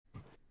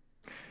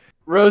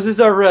Roses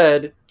are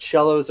red,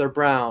 cellos are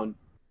brown.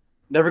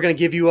 Never gonna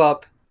give you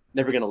up,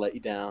 never gonna let you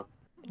down.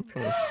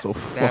 That's so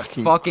That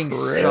fucking fucking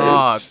cringe.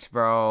 sucked,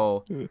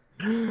 bro.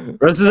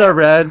 Roses are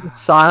red,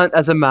 silent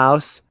as a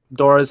mouse.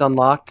 Door is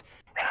unlocked,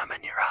 and I'm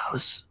in your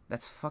house.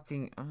 That's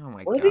fucking. Oh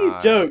my What are these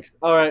god, jokes?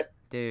 All right.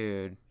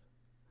 dude.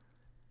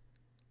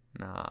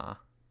 Nah.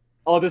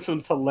 Oh, this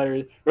one's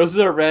hilarious. Roses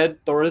are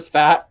red, Thor is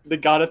fat. The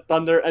god of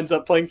thunder ends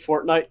up playing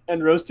Fortnite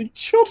and roasting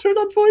children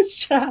on voice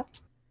chat.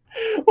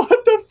 What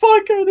the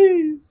fuck are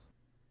these?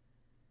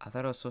 I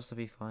thought it was supposed to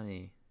be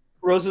funny.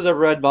 Roses are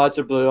red, violets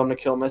are blue. I'm gonna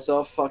kill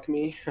myself. Fuck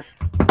me.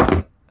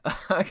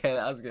 Okay,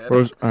 that was good.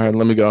 All right,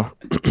 let me go.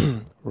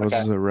 Roses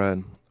Okay. are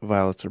red,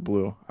 violets are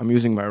blue. I'm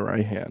using my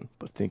right hand,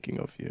 but thinking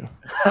of you.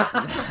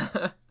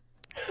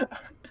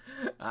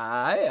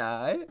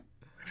 Aye.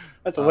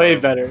 That's way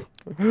better.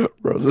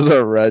 Roses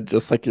are red,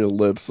 just like your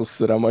lips. So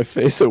sit on my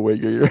face and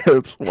wiggle your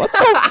hips. What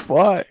the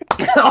fuck?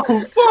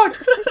 Oh fuck!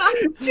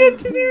 Shit,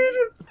 dude.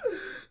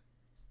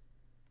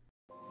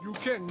 You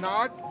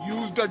cannot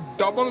use the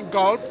double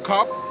gulp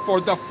cup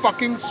for the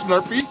fucking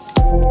Slurpee.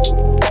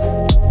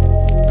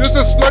 This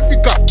is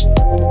Slurpee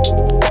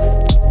cup.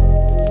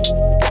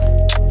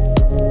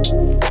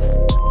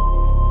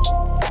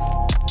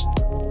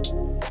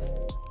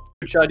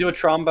 Should I do a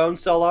trombone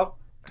solo?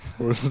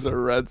 Roses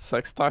are red,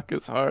 sex talk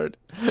is hard.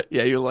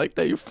 Yeah, you like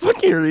that, you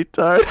fucking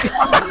retard.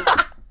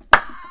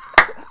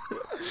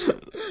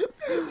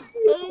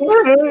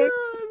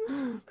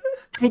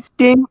 I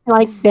didn't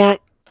like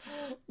that.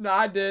 No,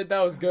 I did. That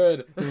was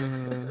good.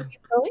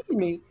 Believe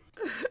me.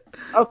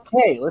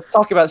 Okay, let's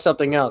talk about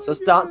something else.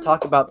 Let's not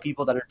talk about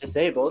people that are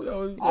disabled. That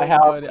was so I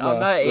have- funny. I'm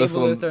not this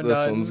ableist or this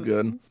none. one's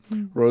good.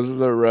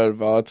 Roses are red,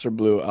 violets are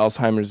blue.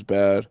 Alzheimer's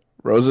bad.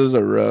 Roses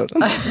are red.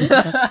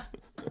 I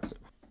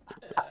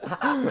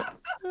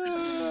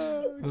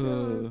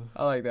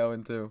like that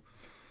one too.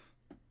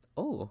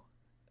 Oh,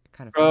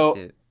 kind of Bro.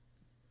 faked it.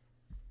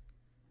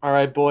 All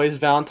right, boys.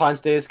 Valentine's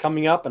Day is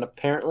coming up, and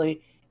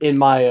apparently, in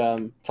my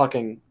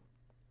fucking.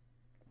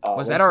 Was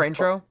what's that our this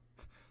intro? called?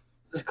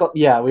 This is called-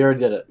 yeah, we already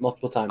did it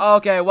multiple times.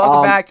 Okay,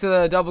 welcome back to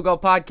the Double Go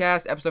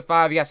Podcast, episode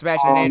 5. You got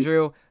Sebastian and Um,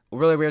 Andrew.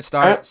 Really weird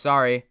start. uh,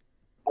 Sorry.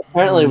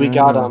 Apparently, we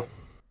got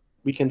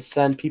we can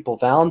send people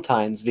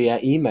Valentines via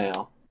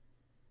email.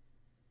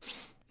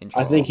 Intro.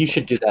 I think you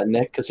should do that,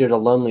 Nick, because you're the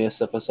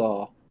loneliest of us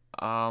all.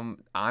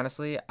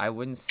 Honestly, I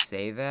wouldn't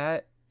say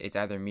that. It's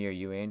either me or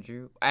you,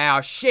 Andrew. Oh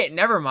shit!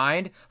 Never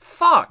mind.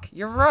 Fuck.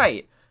 You're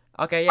right.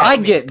 Okay, yeah. I it's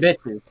me. get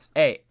bitches.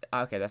 Hey,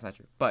 okay, that's not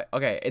true. But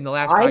okay, in the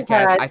last I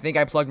podcast, had- I think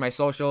I plugged my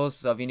socials.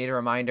 So if you need a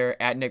reminder,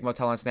 at Nick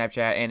Motel on Snapchat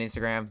and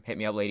Instagram, hit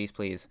me up, ladies,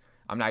 please.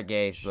 I'm not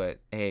gay, but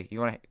hey,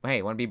 want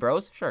to be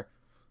bros? Sure,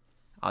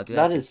 I'll do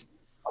that. That too. is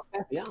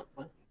okay. Yeah,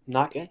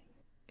 not gay.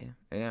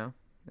 Yeah,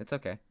 it's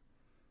okay.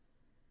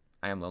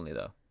 I am lonely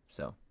though,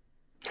 so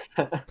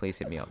please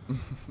hit me up.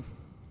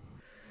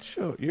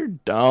 Joe, you're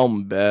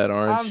down bad,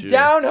 aren't I'm you?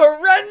 down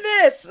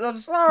horrendous. I'm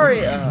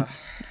sorry. I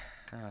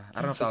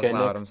don't know if that was okay,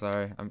 loud. Nick. I'm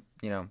sorry. How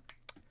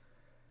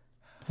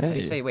do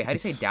you Hey, say? Wait, how do you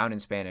say it's- down in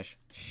Spanish?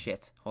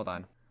 Shit. Hold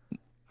on.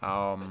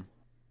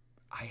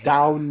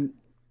 Down,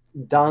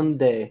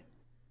 donde?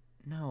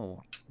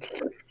 No.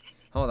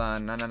 Hold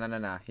on.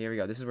 No. Here we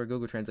go. This is where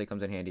Google Translate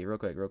comes in handy. Real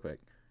quick.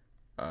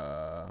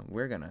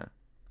 We're gonna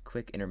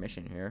quick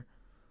intermission here.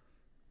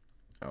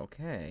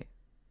 Okay.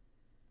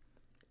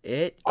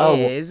 It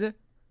is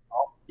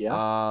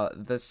Yeah.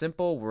 the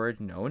simple word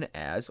known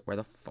as, where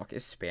the fuck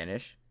is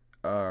Spanish?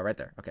 Right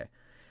there. Okay.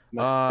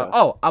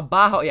 Mexico.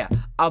 Abajo. Yeah.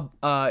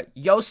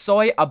 Yo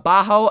soy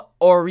abajo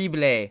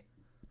horrible.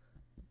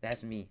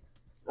 That's me.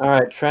 All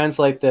right,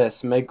 translate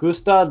this. Me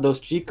gusta los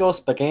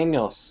chicos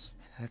pequeños.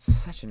 That's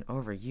such an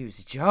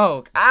overused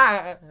joke.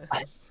 Ah.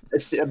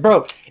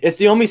 Bro, it's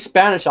the only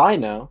Spanish I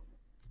know.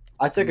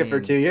 I took it for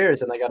mean- 2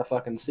 years and I got a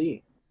fucking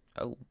C.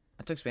 Oh,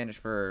 I took Spanish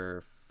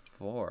for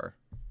 4.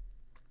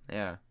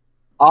 Yeah.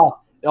 Oh,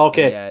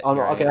 okay. Yeah,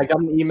 Okay, right. I got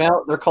an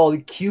email. They're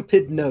called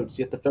Cupid Notes.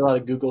 You have to fill out a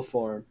Google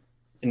form,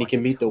 and you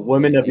can meet the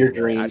woman of your I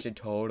dreams. should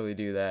totally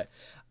do that.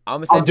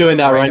 I'm doing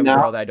that right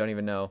now. girl that I don't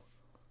even know.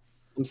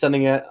 I'm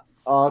sending it.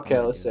 Oh, okay,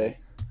 gonna let's do that. see.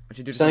 What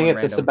you do to Sending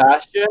it someone to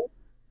random. Sebastian.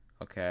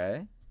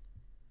 Okay.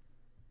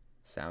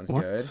 Sounds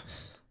What good.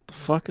 the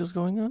fuck is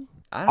going on?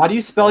 How do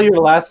you spell your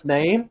last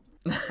name?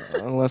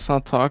 Let's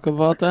not talk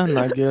about that and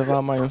not give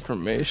out my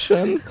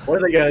information.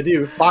 What are they gonna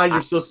do? Find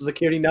your social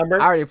security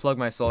number? I already plugged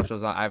my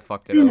socials. I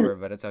fucked it over,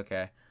 but it's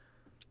okay.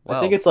 Well,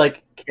 I think it's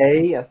like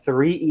K,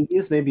 3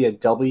 E's, maybe a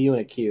W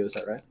and a Q. Is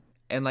that right?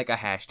 and like a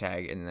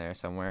hashtag in there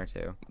somewhere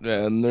too.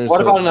 Yeah, and there's What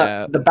an about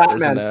at- the there's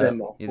Batman an at.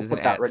 symbol? Yeah, We'll there's put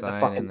an that at right in the sign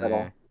fucking in middle.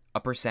 there. A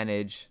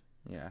percentage.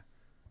 Yeah.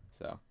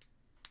 So.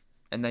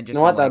 And then just You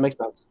know what? some, That like, makes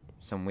sense.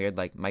 some weird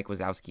like Mike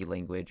Wazowski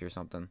language or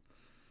something.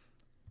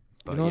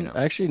 But You know,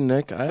 actually,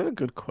 Nick, I have a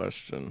good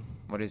question.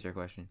 what is your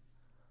question?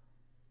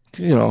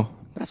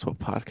 That's what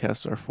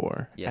podcasts are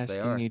for. Yes, they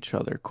Asking are. each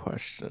other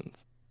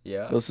questions.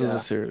 Yeah. This is Yeah. a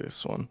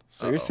serious one.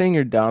 So Uh-oh. you're saying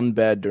you're down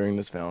bad during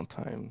this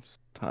Valentine's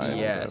time,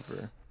 Yes.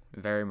 whatever.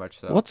 Very much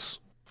so.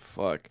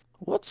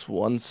 What's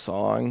one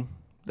song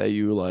that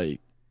you like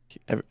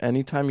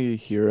anytime you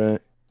hear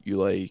it, you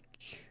like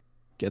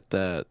get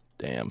that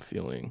damn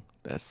feeling,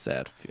 that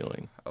sad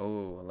feeling.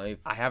 Oh,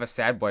 I have a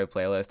sad boy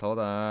playlist. Hold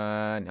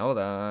on, hold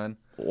on.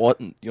 What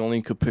you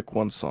only could pick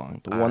one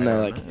song, the one I that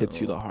don't like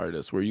hits you know. the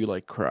hardest, where you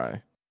like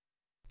cry.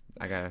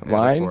 I gotta look for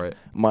Mine, it.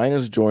 mine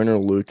is Joyner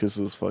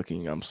Lucas's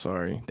fucking "I'm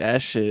Sorry."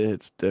 That shit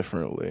hits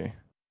differently.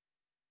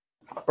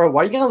 Bro,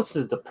 why are you gonna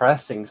listen to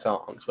depressing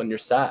songs when you're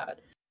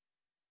sad?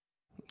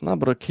 No,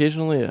 but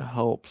occasionally it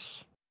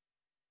helps.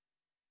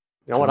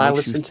 You know 'Cause it what I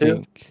makes you listen to?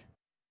 think.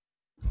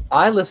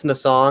 I listen to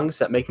songs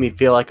that make me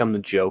feel like I'm the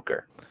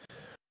Joker.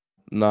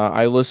 Nah,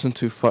 I listen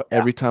to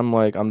every time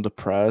like I'm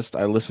depressed,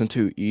 I listen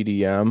to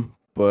EDM,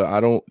 but I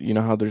don't. You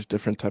know how there's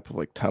different type of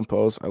like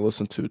tempos. I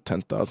listen to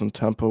 10,000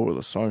 tempo where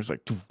the song's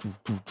like, doo, doo,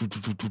 doo, doo,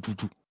 doo, doo, doo,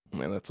 doo.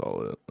 Man, that's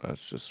all it.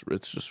 It's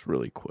just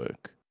really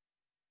quick.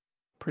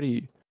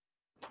 Pretty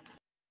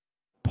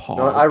You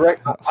know, I'm gonna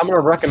stuff.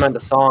 recommend a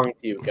song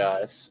to you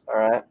guys. All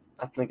right,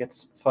 I think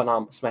it's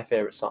phenomenal. It's my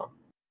favorite song.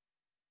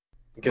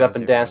 Get What up is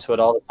and it, bro? dance to it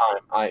all the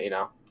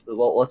time.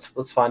 Well,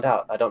 let's find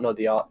out. I don't know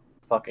the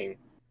fucking.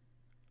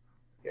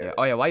 Here Yeah. it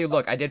Oh yeah. is. While you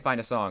look, I did find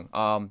a song.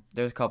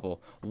 There's a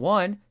couple.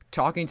 One,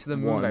 "Talking to the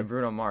Moon" by One.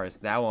 Bruno Mars.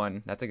 That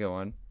one. That's a good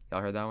one.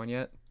 Y'all heard that one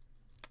yet?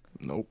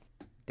 Nope.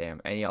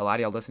 Damn. A lot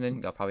of y'all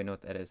listening, y'all probably know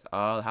what that is.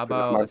 How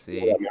Bruno about, let's Mars.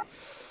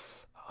 see.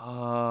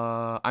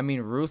 I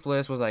mean,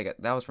 "Ruthless" was like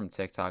that was from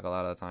TikTok a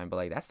lot of the time, but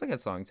like that's a good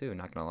song too.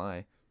 Not gonna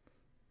lie.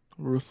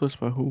 Ruthless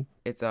by who?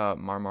 It's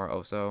Marmar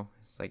Oso.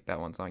 It's like that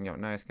one song.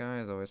 Nice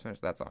guys always finish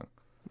that song.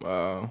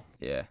 Wow.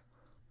 Yeah.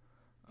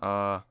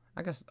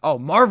 I guess. Oh,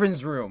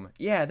 Marvin's Room.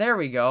 Yeah, there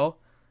we go.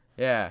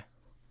 Yeah.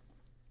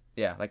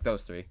 Yeah, like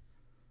those three.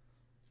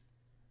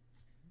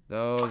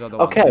 Those are the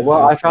Okay, ones.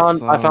 well, This is the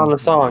I found the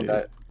song hey.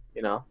 that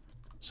you know.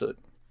 So,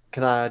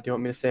 can I? Do you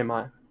want me to say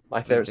my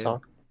Please favorite do.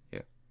 song?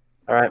 Yeah.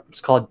 All right,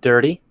 it's called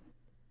 "Dirty"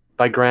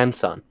 by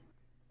Grandson.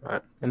 All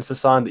right, and it's a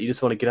song that you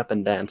just want to get up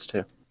and dance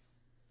to.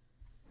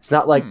 It's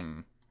not like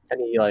Hmm.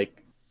 any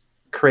like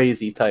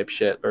crazy type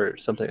shit or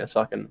something that's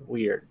fucking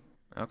weird.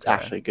 It's Okay.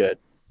 actually good.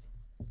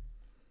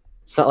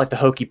 It's not like the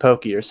Hokey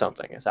Pokey or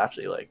something. It's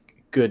actually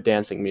like good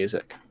dancing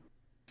music.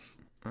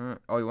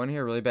 Oh, you want to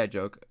hear a really bad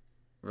joke,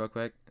 real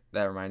quick?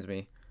 That reminds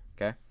me.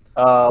 Okay.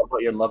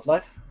 What your love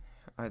life?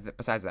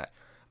 Besides that,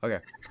 okay.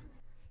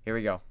 Here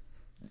we go.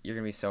 You're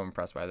gonna be so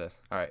impressed by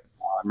this. All right.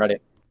 I'm ready.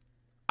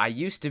 I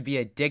used to be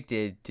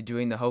addicted to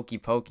doing the hokey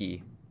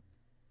pokey.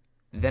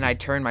 Then I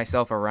turned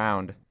myself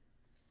around.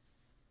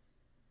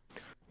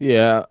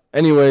 Yeah.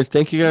 Anyways,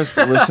 thank you guys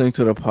for listening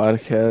to the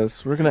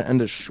podcast. We're gonna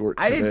end it short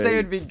I today. didn't say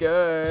it'd be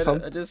good.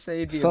 Some- I just say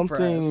it'd be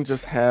Something impressed.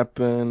 just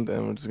happened,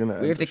 and we're just gonna.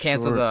 We have end to it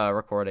cancel short. the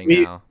recording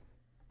We- now.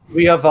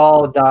 We have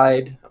all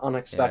died Yeah.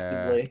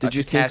 unexpectedly. Did A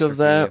you think of catastrophe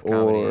that,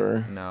 comedy.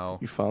 or No?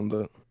 you found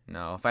it?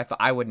 No. If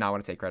I would not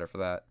want to take credit for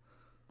that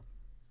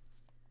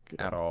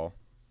Good. at all.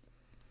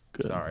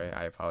 Good. Sorry,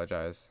 I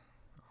apologize.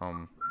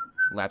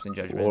 Lapse in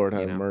judgment. Lord you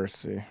have know?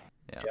 mercy.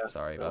 Yeah, Yeah,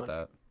 sorry about really.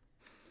 that.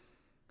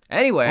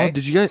 Anyway. Oh,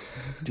 did you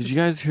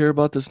guys hear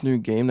about this new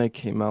game that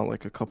came out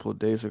like a couple of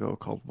days ago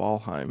called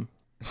Valheim?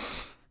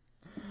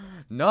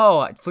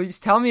 No, please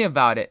tell me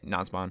about it.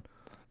 Non-spawn.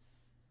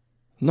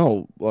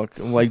 No, look,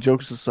 like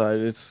jokes aside,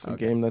 it's a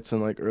Okay. game that's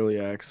in like early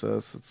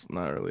access. It's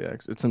not early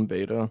access. It's in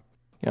beta.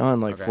 Yeah,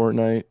 and like Okay.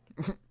 Fortnite.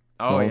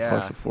 Oh No one yeah.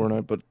 fucks with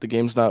Fortnite, but the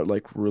game's not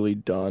like really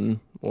done.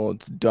 Well,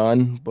 it's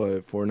done,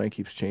 but Fortnite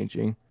keeps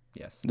changing.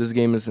 Yes. This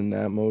game is in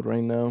that mode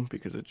right now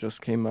because it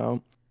just came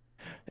out.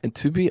 And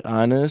to be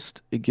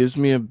honest, it gives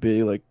me a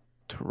big like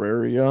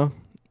Terraria,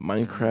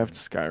 Minecraft,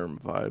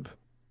 Skyrim vibe.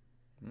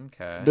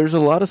 Okay. There's a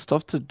lot of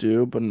stuff to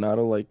do, but not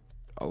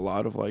a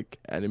lot of like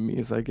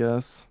enemies, I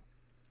guess.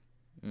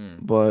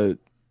 But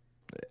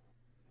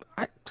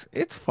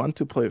it's fun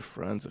to play with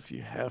friends if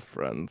you have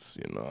friends,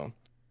 you know.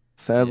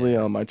 Sadly,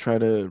 Yeah. I try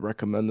to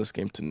recommend this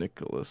game to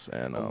Nicholas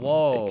and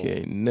Whoa.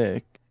 aka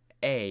Nick.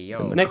 Hey,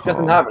 yo. And the Nick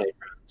doesn't call. have any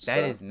friends. That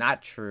so- is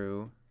not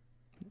true.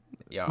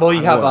 Yo, Well, you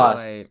I'm have gonna,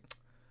 us. like-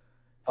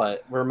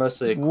 but we're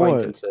mostly What?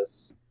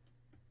 acquaintances.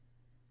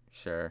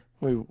 Sure.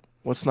 Wait,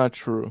 what's not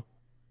true?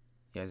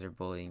 You guys are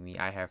bullying me.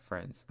 I have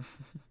friends.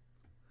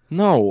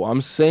 No,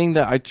 I'm saying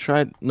that I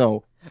tried.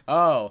 No,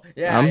 Oh,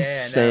 yeah. I'm yeah, never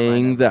mind,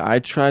 saying never that I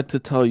tried to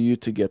tell you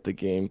to get the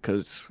game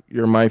because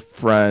you're my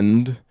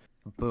friend. mind.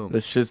 Boom.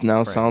 This shit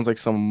now Friend. sounds like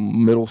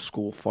some middle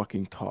school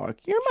fucking talk.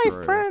 You're my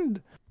True.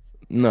 friend.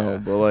 No, Yeah.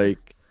 but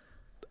like,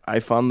 I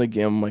found the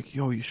game. I'm like,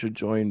 yo, you should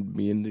join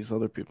me and these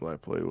other people I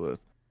play with.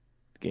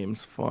 The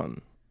game's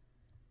fun.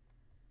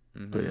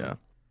 But Mhm. yeah,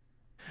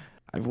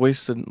 I've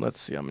wasted. Let's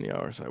see how many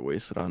hours I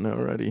wasted on it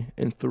already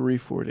in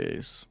 3-4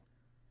 days.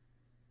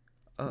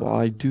 While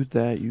I do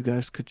that, you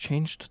guys could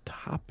change the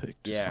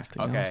topic to Yeah,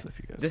 something okay. else if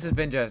you guys. This has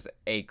been just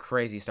a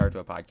crazy start to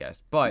a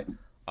podcast, but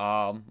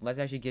let's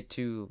actually get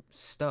to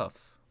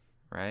stuff,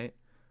 right?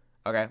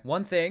 Okay,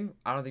 one thing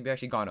I don't think we've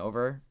actually gone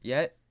over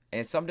yet,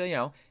 and it's something,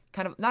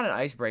 kind of not an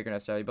icebreaker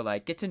necessarily, but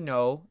like get to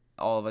know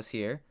all of us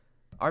here,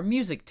 our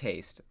music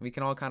taste. We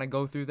can all kind of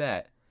go through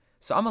that.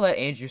 So I'm gonna let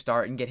Andrew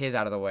start and get his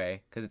out of the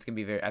way because it's gonna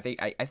be very.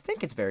 I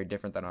think it's very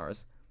different than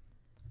ours.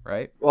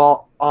 right?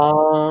 Well,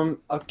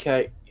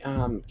 okay.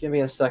 Give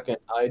me a second.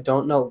 I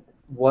don't know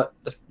what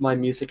my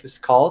music is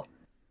called.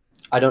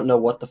 I don't know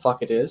what the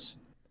fuck it is.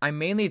 I'm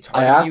mainly I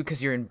targeting you asked.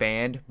 because you're in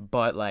band,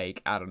 but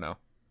like I don't know.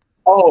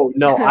 Oh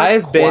no,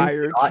 I've been.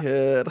 Choir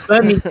kid.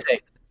 Let me say,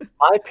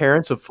 my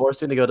parents would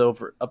force me to go to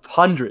over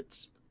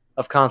hundreds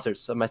of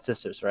concerts of my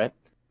sisters, right?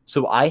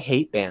 So I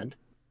hate band,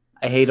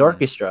 I hate Hmm.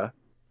 orchestra,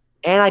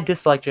 and I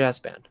dislike jazz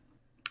band.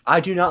 I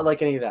do not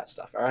like any of that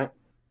stuff. All right.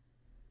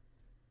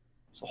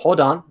 So hold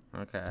on.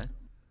 Okay.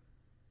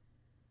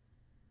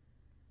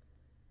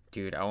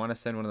 Dude, I want to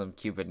send one of them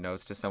Cupid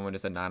notes to someone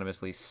just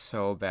anonymously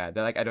so bad.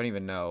 They're like, I don't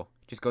even know.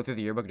 Just go through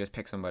the yearbook and just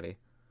pick somebody.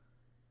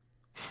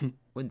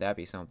 Wouldn't that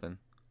be something?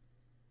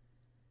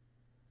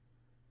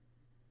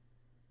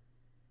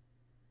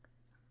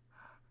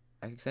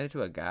 I could send it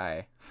to a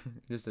guy.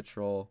 Just a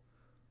troll.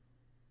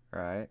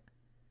 Right?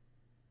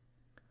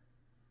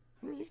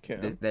 You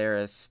can. They're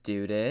a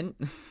student.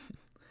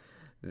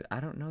 I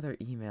don't know their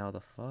email. The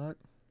fuck?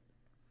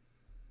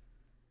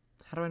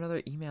 How do I know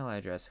their email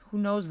address? Who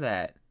knows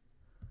that?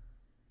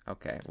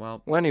 Okay,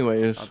 well, Well,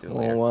 anyways, I'll do it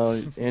later.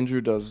 while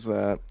Andrew does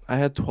that, I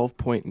had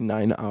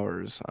 12.9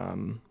 hours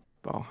on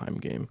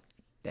Valheim game,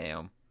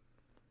 damn.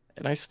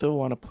 and I still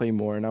want to play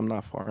more, and I'm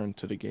not far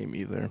into the game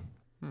either.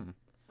 Hmm.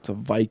 It's a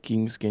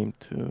Vikings game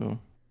too.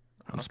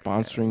 I'm Okay.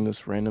 sponsoring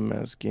this random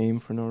ass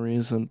game for no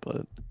reason,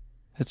 but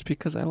it's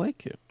because I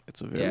like it. It's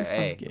a very Yeah, fun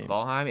hey, game.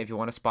 Valheim, if you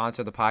want to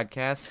sponsor the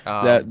podcast,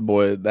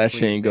 That shit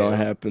please ain't gonna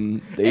do.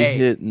 happen. They Hey,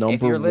 hit if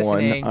number you're 1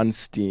 listening- on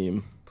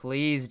Steam.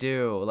 please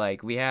do.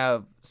 Like, we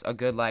have a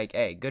good,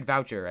 good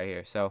voucher right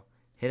here. So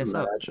hit us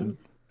up. Imagine.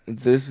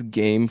 This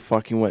game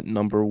fucking went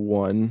number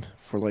 1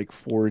 for like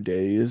 4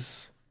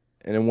 days,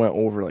 and it went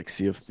over like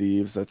Sea of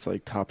Thieves. That's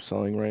like top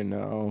selling right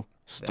now.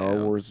 Star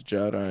Damn. Wars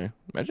Jedi.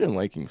 Imagine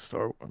liking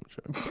Star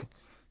Wars.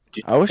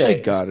 Dude, I wish I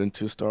okay, got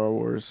into Star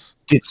Wars.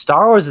 Dude,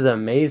 Star Wars is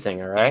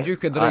amazing. All right. Andrew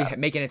could literally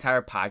make an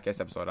entire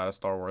podcast episode out of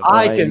Star Wars.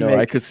 I I can know. make-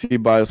 I could see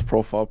by his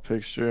profile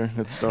picture.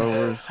 It's Star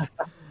Wars.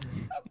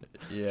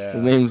 Yeah.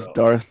 His name's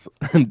bro.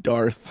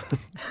 Darth.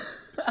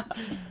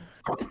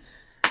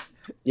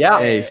 Yeah.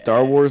 Hey,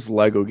 Star Wars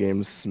Lego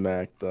games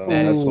smack though.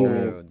 That is That's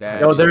true. what-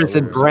 That Yo, is there's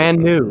a true. brand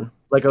new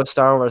Lego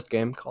Star Wars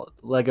game called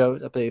Lego.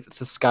 I believe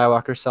it's a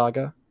Skywalker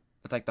Saga.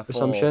 It's like the or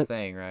some full shit.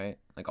 thing, right?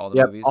 Like all the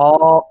Yep, movies.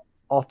 all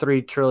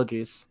 3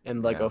 trilogies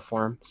in Lego Yeah.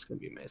 form. It's gonna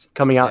be amazing.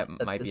 Coming out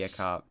That at might be a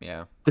cop.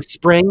 Yeah. this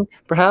spring,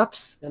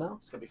 perhaps. You know,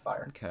 it's gonna be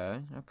fire. Okay.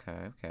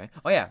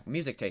 Oh yeah,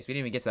 music taste. We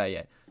didn't even get to that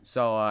yet.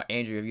 So,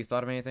 Andrew, have you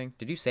thought of anything?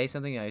 Did you say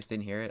something? I just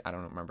didn't hear it. I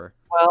don't remember.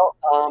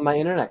 Well, my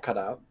internet cut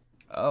out,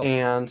 Oh,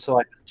 and so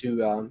I had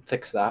to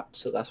fix that.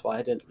 So that's why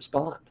I didn't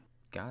respond.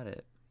 got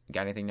it.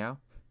 Got anything now?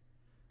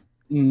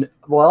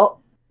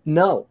 Well,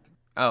 no.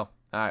 Oh, all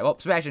right. Well,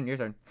 Sebastian, your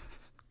turn.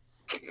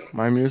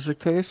 My music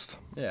taste?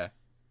 Yeah.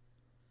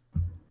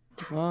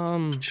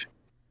 A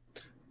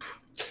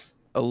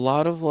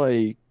lot of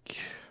like,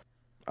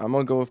 I'm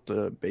gonna go with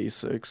the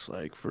basics.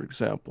 Like for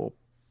example,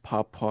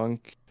 pop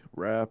punk,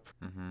 rap.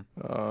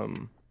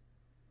 Mm-hmm.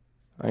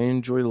 I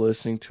enjoy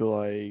listening to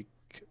like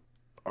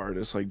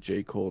artists like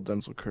J. Cole,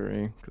 Denzel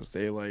Curry, because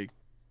they like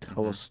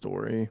tell a Mhm.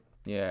 story.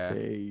 Yeah.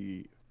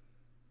 They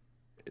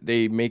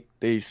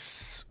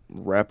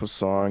rap a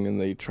song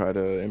and they try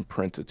to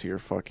imprint it to your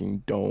fucking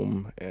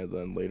dome, and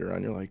then later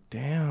on you're like,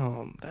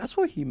 damn, that's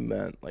what he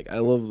meant. Like I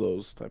love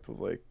those type of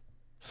like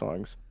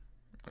songs.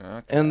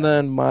 Okay. And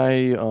then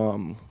my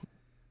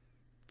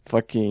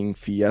fucking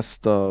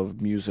fiesta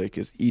of music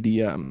is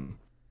EDM.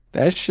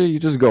 That shit you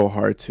just go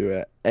hard to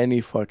at any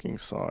fucking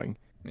song.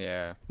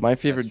 Yeah. My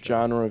favorite true.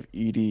 genre of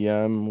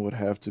EDM would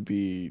have to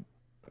be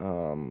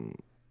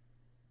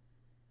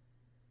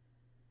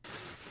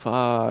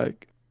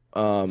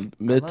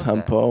mid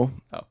tempo.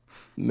 Oh.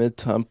 Mid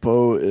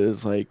tempo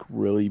is like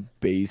really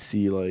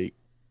bassy, like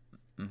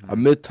a Mhm.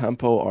 mid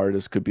tempo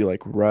artist could be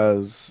like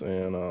Rez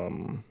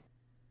and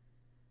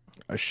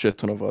a shit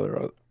ton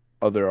of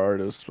other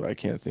artists, but I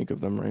can't think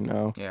of them right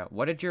now. Yeah.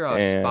 What did your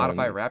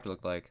Spotify And- Wrapped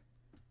look like?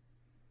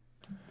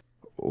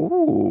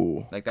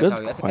 Ooh, Like that's good how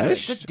that's a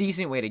question.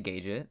 decent way to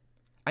gauge it.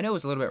 I know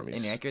it's a little Let bit me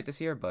see. inaccurate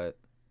this year, but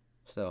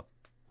still.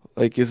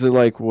 Like, is it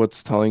like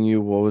what's telling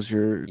you what was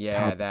your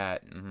Yeah, top?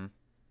 that. Mm-hmm.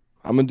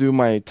 I'm gonna do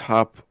my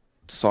top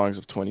songs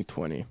of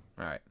 2020.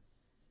 All right.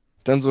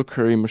 Denzel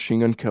Curry,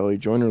 Machine Gun Kelly,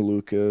 Joyner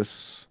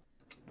Lucas,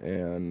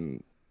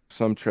 and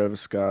some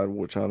Travis Scott,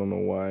 which I don't know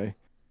why.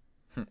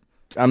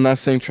 I'm not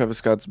saying Travis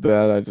Scott's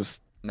bad. I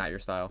just Not your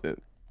style.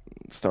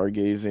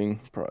 stargazing.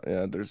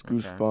 Yeah, there's Okay.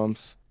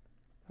 Goosebumps.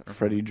 Okay.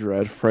 Freddie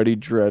Dredd. Freddie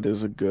Dredd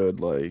is a good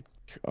like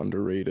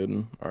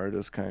underrated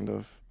artist, kind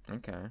of.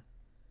 Okay.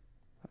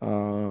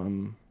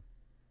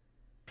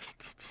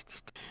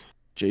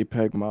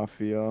 JPEG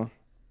Mafia.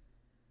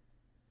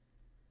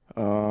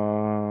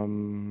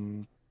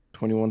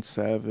 21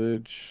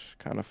 Savage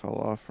kind of fell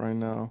off right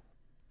now.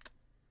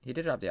 He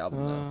did drop the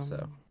album though,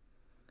 so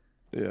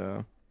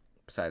Yeah,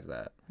 besides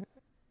that.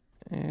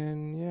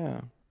 and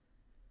yeah,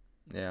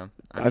 Yeah.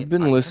 I've mean,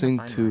 been I'm trying listening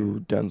find to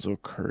mine.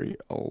 Denzel Curry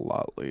a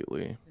lot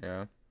lately.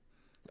 Yeah.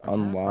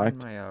 I'm trying to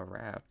find unlocked. my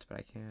Wrapped, but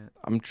I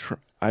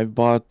can't. I've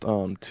bought 2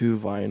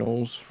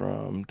 vinyls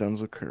from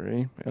Denzel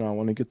Curry, and I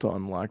want to get the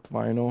unlocked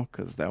vinyl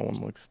because that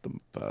one looks the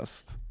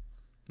best.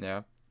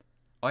 Yeah.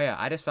 Oh yeah,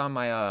 I just found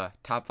my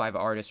top 5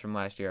 artists from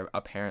last year.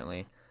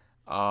 Apparently,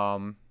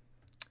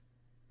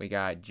 we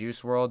got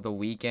Juice World, The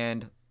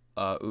Weeknd,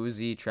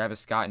 Uzi, Travis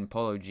Scott, and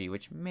Polo G,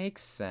 which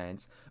makes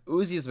sense.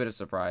 Uzi is a bit of a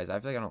surprise. I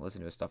feel like I don't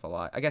listen to his stuff a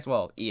lot. I guess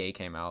EA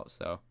came out,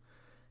 so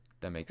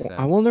that makes sense.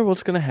 I wonder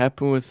what's gonna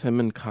happen with him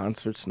in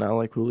concerts now.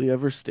 Like, will he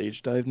ever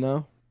stage dive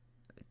now?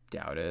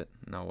 Doubt it.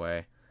 No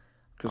way.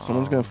 Because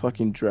someone's gonna Um,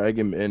 fucking drag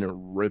him in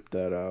and rip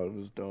that out of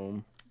his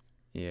dome.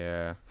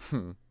 Yeah.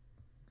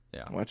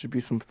 Yeah. Watch it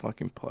be some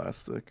fucking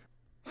plastic.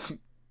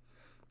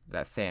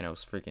 That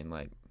Thanos freaking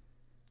like.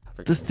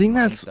 The thing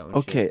that's limestone shit.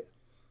 okay,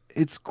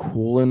 it's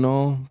cool and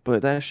all,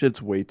 but that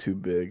shit's way too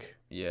big.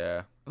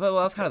 Yeah. Well,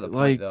 that's kind of the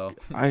point,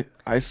 Like, though.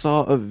 I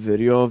saw a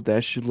video of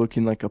that shit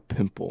looking like a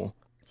pimple.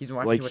 He's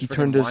watching like, too much he freaking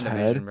turned his WandaVision,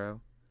 head. bro.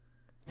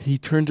 He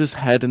turned his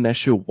head and that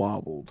shit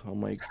wobbled.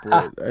 I'm like,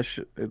 bro, that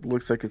shit, it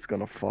looks like it's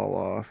gonna fall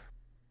off.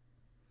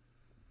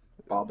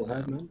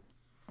 Bobblehead, man.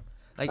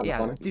 Like, Kinda yeah,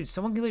 funny. dude,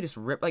 someone can really just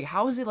rip. Like,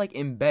 how is it like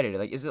embedded?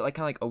 Like, is it like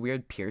kind of like a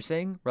weird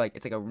piercing? Where, like,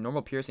 it's like a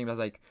normal piercing, but it's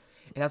like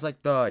it has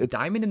like the It's-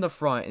 diamond in the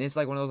front, and it's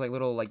like one of those like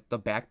little like the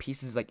back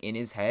pieces like in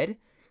his head.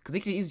 Because they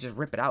could easily just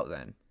rip it out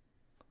then.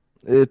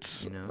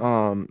 It's You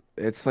know?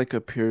 it's like a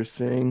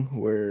piercing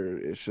where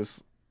it's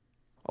just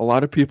a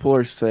lot of people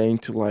are saying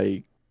to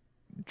like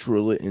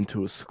drill it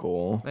into a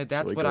skull. Like so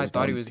that's it what I goes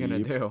thought he down was gonna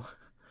deep. do.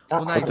 That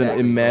Well, not But then exactly, but,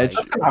 imagine,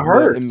 like, That kinda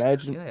hurts.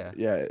 imagine,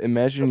 Yeah.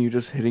 imagine you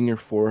just hitting your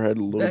forehead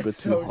a little That's bit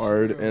so too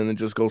hard, true. and it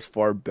just goes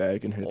far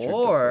back and hits your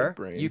Or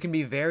brain. you can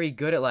be very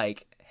good at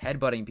like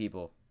headbutting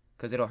people,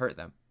 because it'll hurt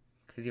them.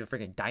 Because you have a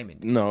freaking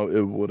diamond. No,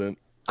 it wouldn't.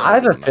 I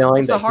have a feeling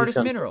It's that the hardest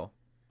mineral.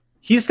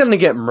 he's gonna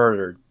get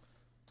murdered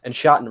and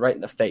shot right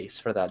in the face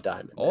for that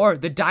diamond. Or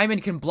the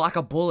diamond can block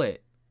a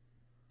bullet.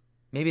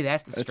 Maybe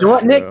that's the That's you know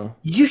what, strat. Nick? true.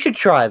 You should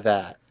try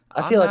that.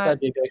 I I'm feel like not- that'd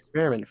be a good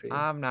experiment for you.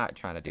 I'm not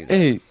trying to do that.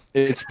 Hey,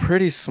 it's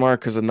pretty smart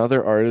because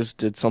another artist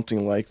did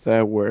something like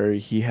that where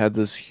he had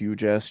this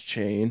huge ass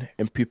chain,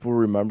 and people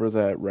remember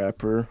that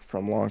rapper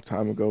from a long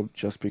time ago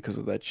just because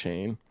of that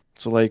chain.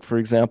 So, like, for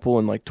example,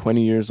 in like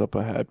 20 years up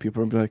ahead,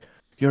 people will be like,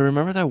 yo,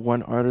 remember that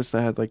one artist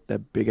that had like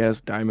that big ass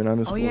diamond on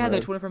his Oh yeah,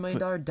 the forehead? $24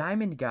 million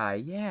diamond guy.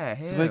 Yeah,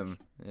 like, him.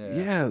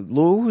 Yeah,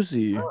 Lil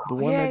Uzi, the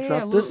one yeah, that yeah,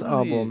 dropped Lil this Uzi.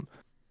 album.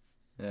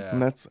 Yeah.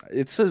 And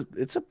it's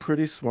a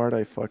pretty smart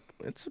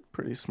it's a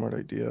pretty smart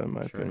idea in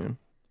my True. opinion.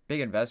 Big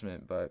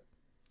investment, but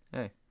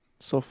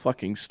So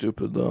fucking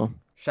stupid though.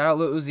 shout out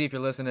Lil Uzi if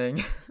you're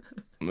listening.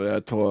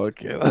 That's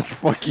okay. That's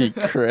fucking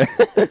crazy.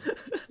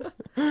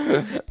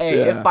 Hey,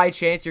 Yeah. if by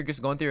chance you're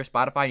just going through your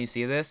Spotify and you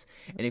see this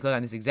and you click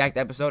on this exact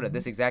episode at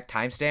this exact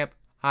timestamp,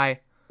 hi.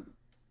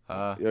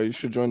 Yeah, you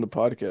should join the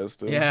podcast.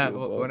 Dude. Yeah,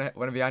 You'll love-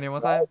 want to be on here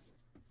one time?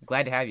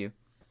 Glad to have you.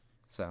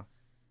 So,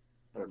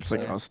 It's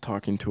like I was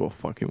talking to a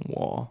fucking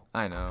wall.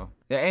 I know.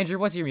 Yeah, Andrew,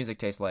 what's your music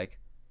taste like?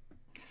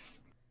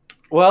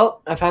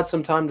 Well, I've had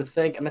some time to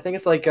think, and I think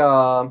it's like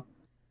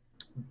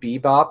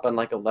bebop and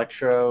like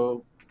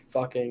electro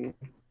fucking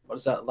what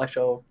is that?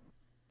 Electro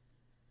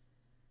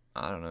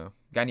I don't know.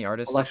 Got any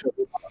artists? electro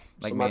Like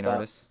something main that.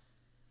 artists?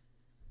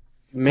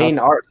 Main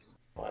art.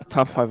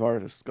 Top 5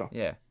 artists. Go.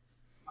 Yeah.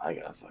 I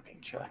gotta fucking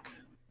check.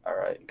 All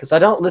right, because I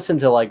don't listen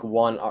to like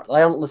one art. I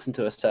don't listen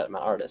to a set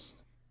amount of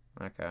artists.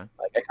 Okay.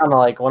 Like I kind of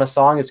like when a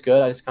song is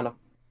good, I just kind of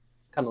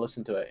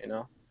listen to it, you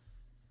know.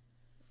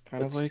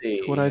 Kind of Let's like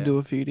see, what I yeah. do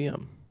with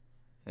EDM.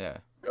 Yeah.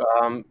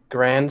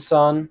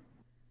 Grandson.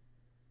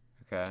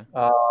 Okay.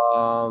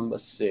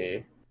 Let's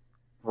see,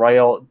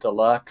 Royal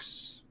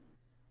Deluxe,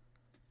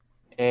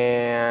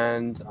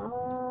 and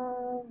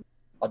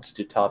I'll just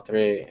do top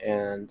 3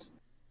 and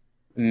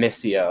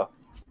Missio.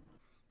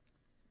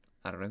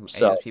 I don't know who any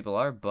So- of those people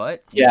are,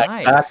 but Yeah,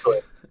 nice.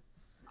 exactly.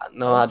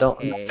 No, I don't.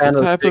 I'm not a Okay. fan The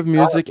of type big of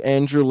music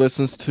Andrew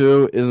listens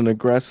to is an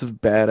aggressive,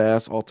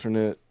 badass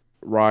alternate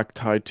rock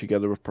tied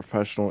together with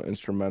professional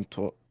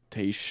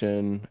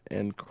instrumentation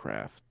and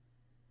craft.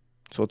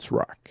 So it's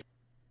rock.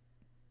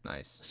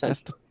 Nice.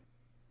 songs. That's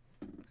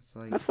It's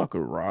like, I fuck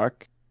with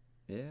rock.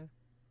 yeah.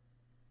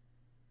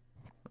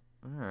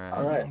 All right.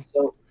 All right,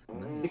 so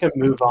we can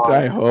move on.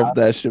 I hope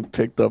that shit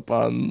picked up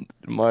on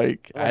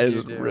Mike. I What'd you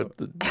just do? ripped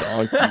the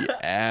donkey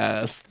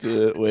ass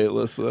to it. Wait,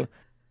 listen.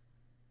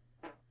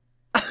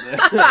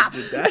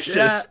 Dude, that shit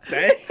Yeah.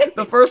 stank.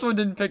 The first one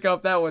didn't pick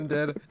up. That one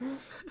did.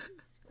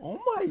 Oh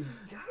my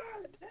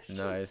god, that shit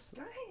Nice.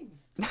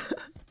 stank.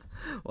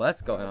 Well,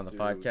 that's going on the Dude.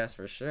 podcast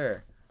for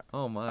sure.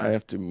 Oh my. I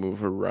have to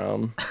move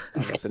around.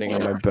 I'm sitting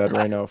on my bed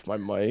right now with my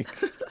mic.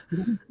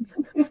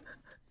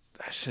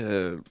 That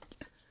shit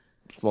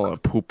smell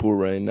like poo poo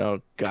right now.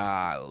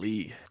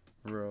 Golly.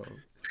 Bro.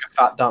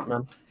 Fat dump,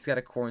 man. He's got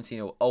to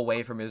quarantine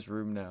away from his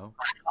room now,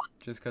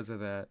 just because of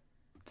that.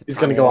 It's a He's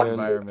gonna toxic go on-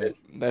 environment.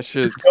 That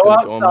shit's Go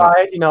gonna go on my-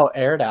 outside,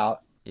 air it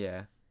out.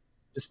 Yeah.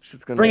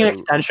 shit's gonna Bring an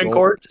extension go-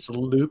 cord. Just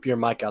loop your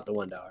mic out the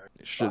window.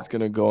 Shit's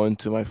gonna go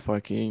into my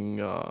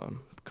fucking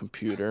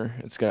computer.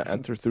 It's gonna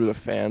enter through the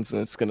fans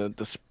and it's gonna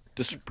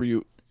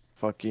distribute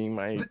fucking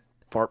my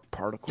fart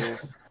particles.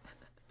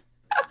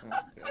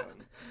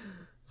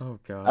 Oh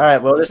god. All right.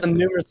 Well, there's a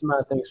numerous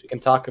amount of things we can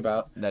talk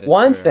about. That is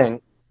One true.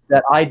 thing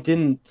that I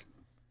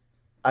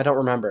don't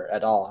remember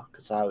at all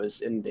because I was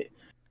in the.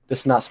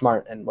 This is not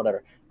smart and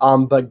whatever.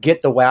 But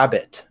get the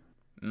Wabbit.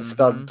 It's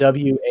spelled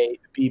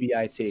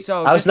WABBIT.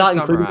 So I was just not to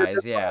included.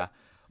 summarize, yeah.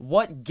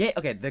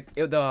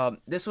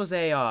 This was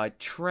a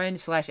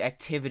trend /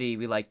 activity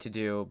we like to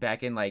do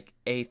back in like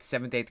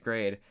 7th, 8th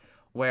grade,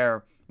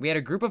 where we had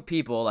a group of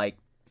people, like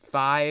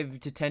 5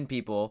 to 10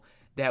 people,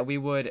 that we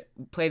would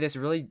play this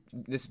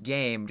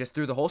game just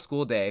through the whole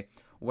school day,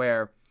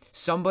 where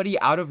somebody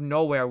out of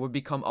nowhere would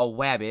become a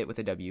Wabbit with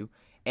a W,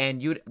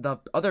 and the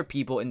other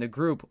people in the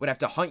group would have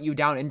to hunt you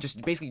down and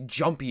just basically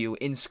jump you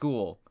in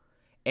school.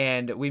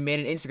 And we made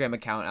an Instagram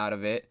account out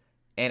of it,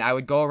 and I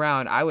would go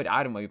around. I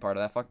don't want to be part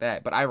of that. Fuck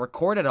that. But I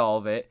recorded all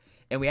of it,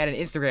 and we had an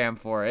Instagram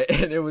for it,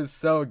 and it was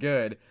so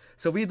good.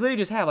 So we literally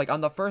just have, like,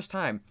 on the first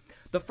time,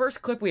 the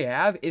first clip we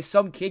have is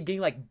some kid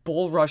getting, like,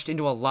 bull rushed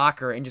into a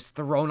locker and just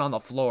thrown on the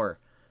floor.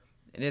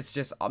 And it's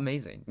just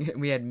amazing.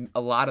 We had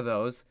a lot of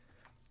those.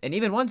 And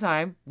even one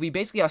time, we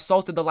basically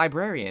assaulted the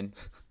librarian.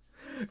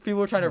 People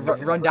were trying to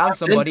run down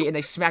somebody, and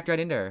they smacked right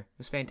into her. It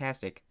was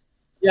fantastic.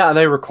 Yeah,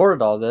 they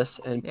recorded all this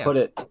and Yeah. put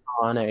it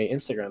on a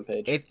Instagram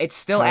page. It's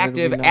still How did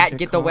active we not at get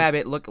Get the caught?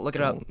 Wabbit. Look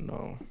it up.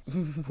 No.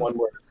 One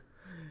word.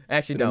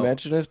 Actually, Dude, no.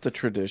 imagine if the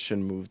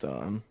tradition moved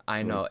on. I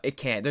to, know like, it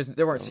can't.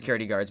 There weren't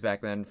security guards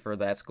back then for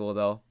that school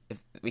though.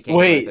 If we can't get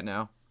away Wait. with it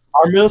now,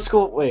 Our middle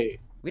school. Wait.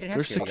 we didn't have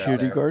There's security,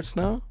 security guards guards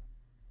now?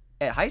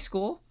 there. At high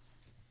school.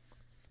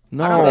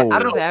 No. I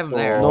don't know if they have them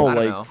there. No, I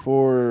don't like know.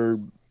 for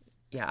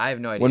Yeah, I have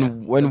no idea.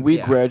 when we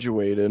Yeah.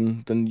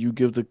 graduated, then you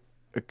give the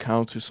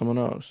account to someone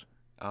else.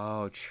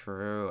 Oh,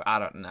 true. I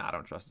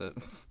don't trust it.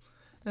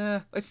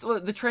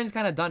 The trend's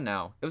kind of done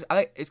now. It's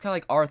kind of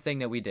like our thing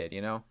that we did,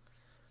 you know.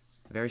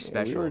 Very Yeah,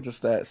 special. we were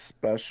just that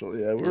special.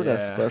 Yeah, we were that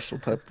Yeah. special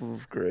type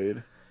of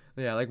grade.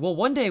 Yeah, like, well,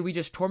 one day we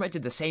just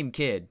tormented the same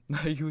kid.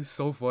 He was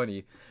so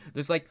funny.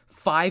 There's like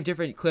 5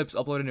 different clips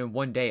uploaded in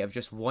one day of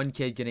just one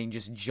kid getting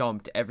just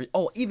jumped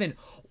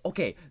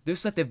okay, this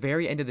is at the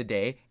very end of the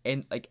day,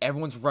 and like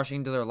everyone's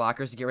rushing to their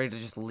lockers to get ready to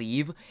just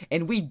leave,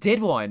 and we did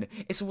one.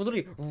 And so we're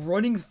literally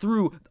running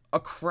through a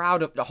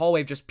crowd of the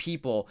hallway of just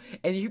people,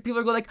 and you hear people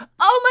are going like,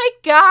 "Oh my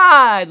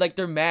god!" Like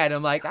they're mad.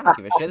 I'm like, I don't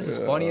give a shit. This is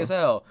funny as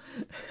hell.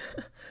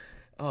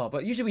 Oh,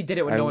 but usually we did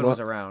it when I no one lo- was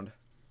around.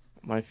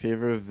 My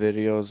favorite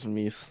video is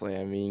me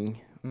slamming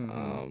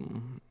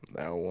Mm-hmm.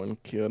 that one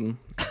kid.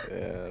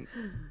 And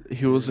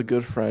he was a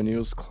good friend. He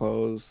was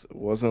close. It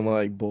wasn't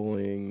like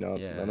bullying. None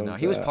Yeah, of no,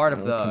 he was that. part I of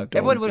don't the. condone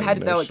Everyone would had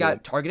doing that that got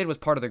shit. targeted was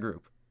part of the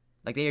group.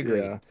 Like they agreed.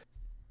 Yeah.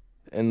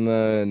 And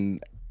then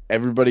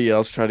everybody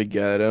else tried to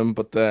get him,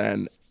 but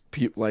then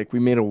like we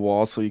made a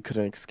wall so he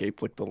couldn't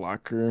escape like the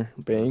locker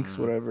banks,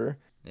 whatever.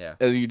 Yeah.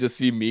 And you just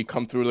see me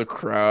come through the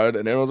crowd,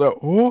 and everyone's like,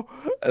 "Oh!"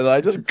 And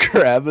I just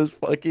grab his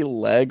fucking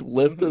leg,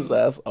 lift his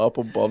ass up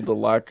above the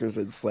lockers,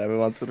 and slam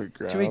him onto the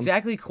ground. To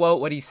exactly quote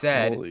what he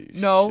said. Holy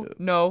No, shit.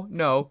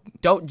 no,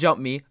 don't jump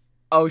me.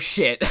 Oh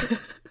shit.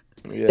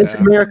 It's Yeah.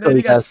 a miracle. Then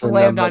he got hasn't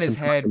slammed done on his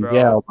fucking head, bro.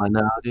 jail by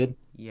now, dude.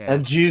 Yeah.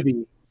 And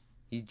juvie.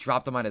 He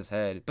dropped him on his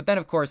head. But then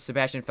of course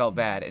Sebastian felt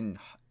bad and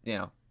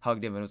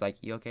hugged him and was like,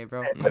 "You okay,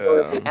 bro?"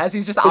 Yeah. As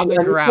he's just on the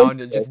And- ground,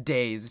 just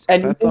dazed.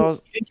 And I you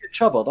thought- didn't get in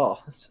trouble at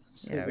all. So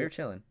Yeah, we were good.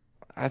 chilling.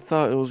 I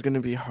thought it was gonna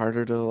be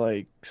harder to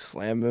like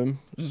slam him.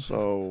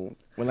 So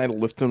when I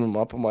lifted him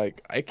up, I'm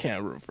like, I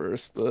can't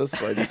reverse this.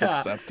 So I just Yeah,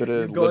 accepted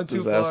you're it, going lift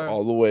his too ass far.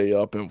 all the way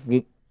up, and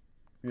whoop.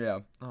 Yeah.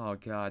 Oh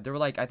god, there were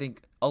like I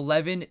think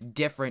 11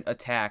 different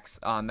attacks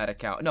on that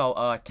account. No,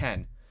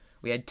 10.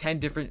 We had 10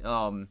 different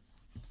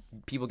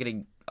people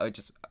getting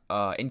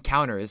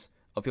encounters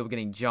of people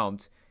getting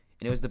jumped,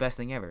 and it was the best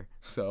thing ever.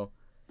 So,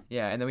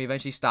 yeah, and then we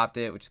eventually stopped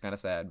it, which is kind of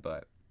sad,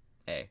 but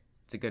hey,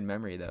 it's a good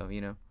memory though,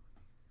 you know.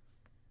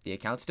 The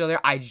account's still there.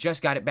 I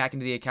just got it back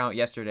into the account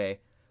yesterday.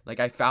 Like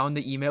I found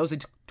the email. It was a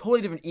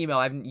totally different email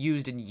I haven't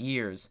used in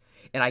years,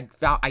 and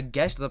I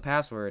guessed the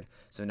password.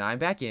 So now I'm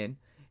back in,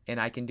 and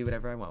I can do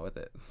whatever I want with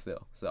it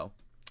still. So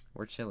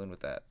we're chilling with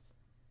that.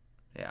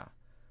 Yeah,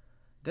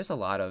 there's a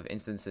lot of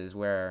instances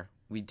where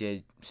we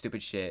did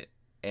stupid shit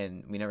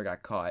and we never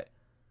got caught.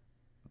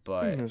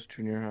 But It was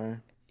junior high.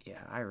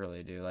 yeah, I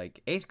really do.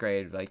 Like 8th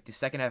grade, like the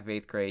second half of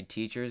 8th grade,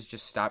 teachers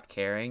just stopped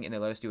caring and they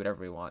let us do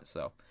whatever we want.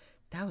 So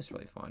that was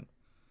really fun.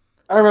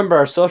 I remember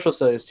our social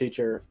studies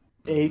teacher,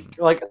 it's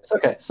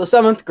okay. So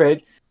 7th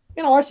grade,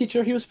 our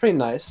teacher, he was pretty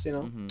nice,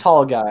 Mhm.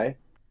 tall guy.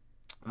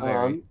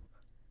 Very.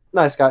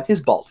 Nice guy.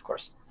 He's bald, of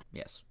course.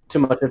 Yes. Too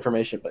much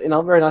information, but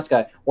very nice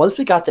guy. Once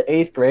we got to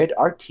 8th grade,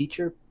 our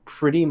teacher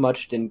pretty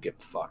much didn't give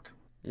a fuck.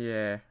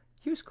 Yeah.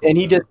 He was cool. And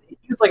he though.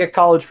 was like a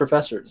college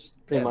professor, pretty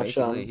Yeah, much.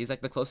 basically. He's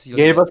like the closest you'll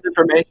Gave get. us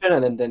information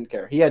and then didn't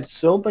care. He had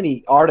so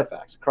many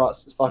artifacts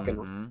across his fucking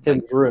Mhm.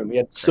 hidden Like, room. He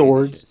had crazy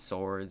swords, shit.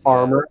 Swords,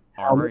 armor,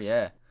 yeah. Armor, helmets.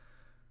 yeah.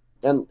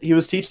 and he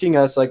was teaching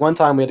us. Like one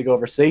time, we had to go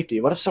over safety.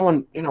 What if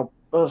someone,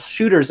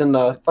 shooters in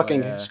the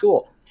fucking yeah.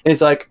 school? And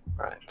he's like,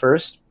 "All right,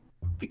 first,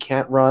 we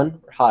can't run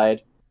or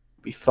hide.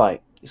 We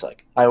fight." He's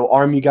like, "I will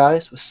arm you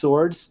guys with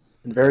swords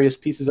and various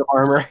pieces of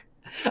armor.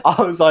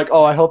 I was like,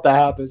 oh, I hope that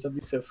happens. That'd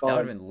be so That would have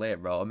fun. been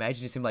lit, bro.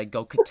 Imagine just him like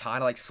go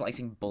katana like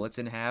slicing bullets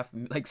in half,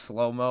 like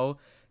slow mo.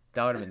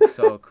 That would have been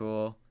so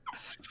cool.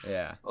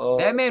 Yeah,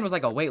 that man was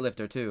like a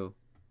weightlifter too,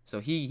 so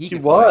he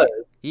could was. fight.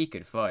 He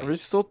could Are we fight.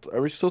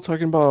 still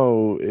talking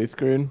about 8th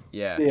grade?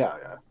 Yeah. Yeah.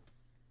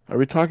 Are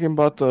we talking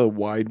about the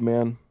wide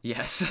man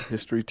Yes.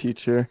 history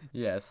teacher?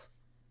 Yes.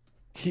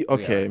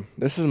 Okay,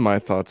 this is my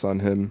thoughts on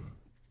him.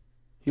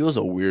 He was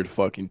a weird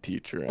fucking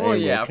teacher. I Oh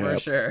ain't yeah, gonna for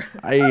cap. sure.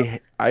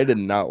 I did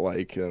not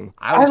like him.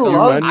 I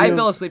love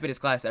fell asleep in his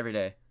class every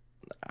day.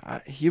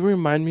 He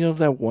reminded me of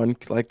that one,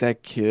 like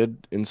that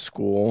kid in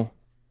school.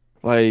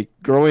 Like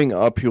growing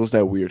up, he was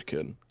that weird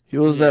kid. He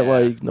was that Yeah.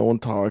 like no one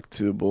talked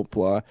to, blah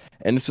blah.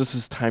 And it's just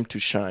his time to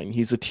shine.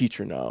 He's a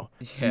teacher now.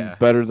 Yeah. He's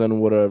better than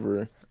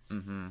whatever.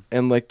 Mm-hmm.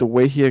 And like the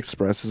way he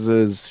expresses it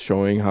is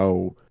showing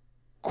how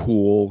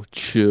cool,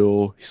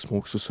 chill. He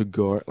smokes a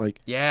cigar.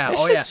 Like Yeah. that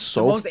Oh yeah. shit's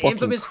so The most fucking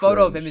infamous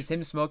photo of him cringe. is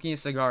him smoking a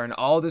cigar, and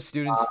all the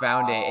students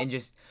found it, and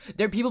just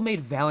people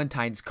made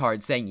Valentine's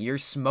cards saying "You're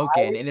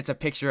smoking," and it's a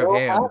picture of Still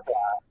him. have that.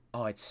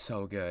 Oh, it's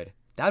so good.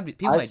 That would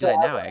people I might do still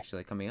that have now. that.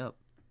 Actually, coming up.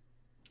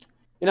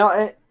 He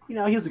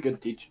was a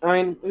good teacher.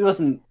 I mean, he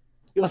wasn't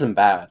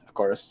bad, of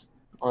course.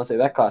 Honestly,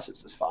 that class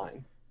was just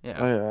fine. Yeah.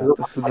 Oh yeah, It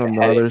this was is like a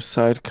another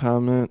side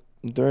comment.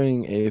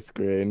 During 8th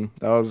grade,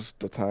 that was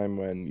the time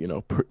when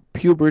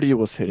puberty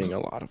was hitting a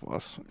lot of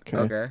us. Okay.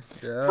 Okay.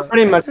 Yeah.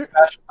 Pretty much.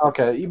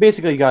 Okay, you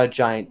basically got a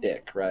giant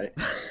dick, right?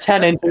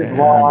 10 inches And-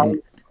 long,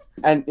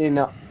 and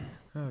Okay.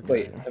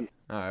 wait, All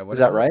right. What was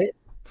that it? right?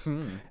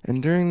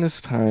 And during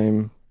this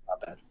time,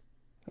 Not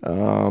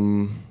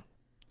bad.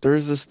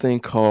 there's this thing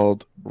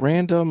called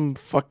random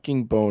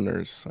fucking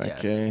boners. Yes.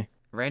 Okay.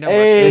 Random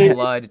Hey, rush of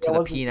blood to that the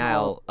wasn't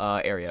penile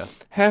area.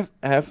 Half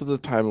of the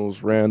time it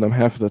was random.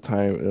 Half of the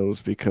time it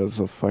was because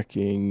of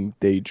fucking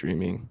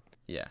daydreaming.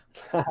 Yeah.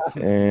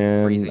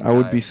 And Freezing I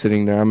would be time.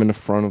 sitting there. I'm in the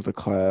front of the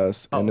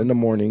class, and Oh. in the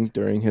morning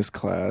during his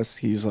class,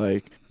 he's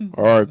like,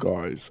 "All right,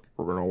 guys,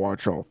 we're gonna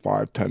watch a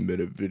 5-10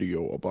 minute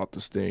video about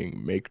this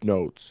thing. Make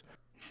notes."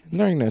 And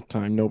during that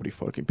time, nobody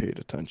fucking paid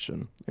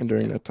attention. And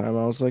during that time,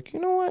 I was like, you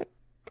know what?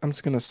 I'm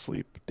just gonna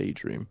sleep,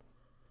 daydream.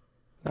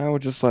 I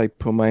would just like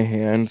put my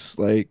hands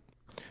like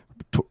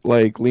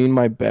lean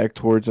my back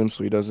towards him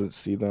so he doesn't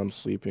see that I'm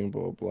sleeping,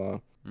 blah blah.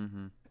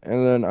 Mm-hmm.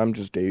 And then I'm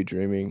just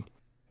daydreaming.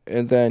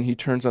 And then he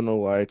turns on the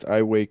lights.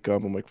 I wake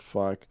up. I'm like,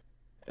 fuck.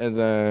 And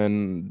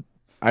then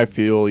I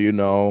feel,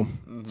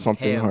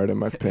 something Him. hard in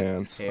my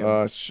pants. Him.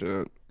 Oh,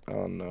 shit.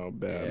 Oh, no,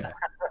 bad.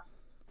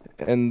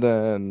 Yeah. And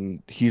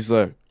then he's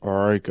like,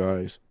 all right,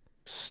 guys,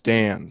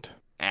 stand.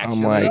 Actually,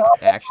 like,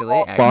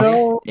 actually,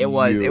 fuck it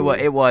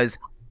was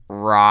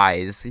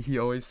rise. He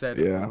always said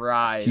Yeah.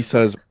 rise. He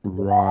says,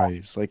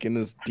 rise, like in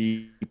this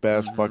deep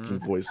ass Mhm. fucking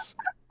voice.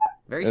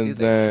 Very And soothing.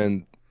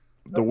 then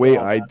the way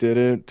I did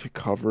it to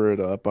cover it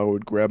up, I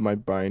would grab my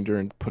binder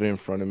and put it in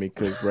front of me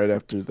because right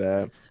after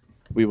that,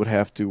 we would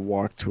have to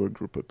walk to a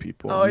group of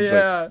people. Oh, And he's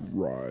yeah. like,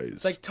 rise.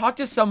 It's like talk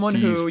to someone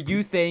who These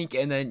you think,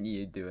 and then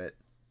you do it.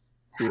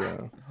 yeah.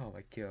 Oh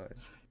my god.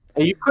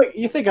 Hey,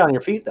 you think on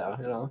your feet though,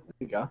 There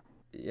you go.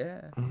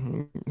 Yeah.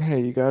 Mhm.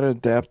 Hey, you gotta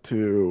adapt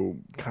to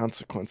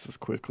consequences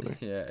quickly.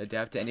 Yeah.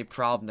 Adapt to any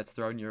problem that's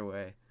thrown your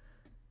way.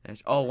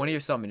 Oh, one of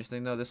your something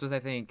interesting though. This was I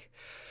think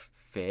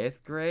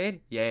 5th grade.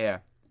 Yeah.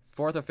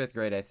 4th or 5th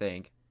grade I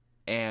think,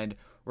 and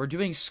we're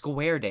doing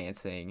square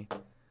dancing.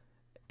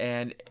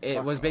 And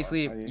it was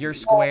basically your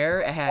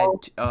square. It had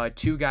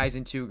 2 guys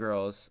and 2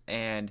 girls,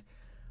 and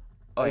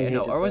oh I yeah, no,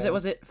 hated or was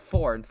that. it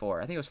 4 and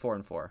 4? I think it was 4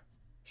 and 4.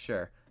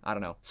 Sure, I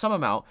don't know, some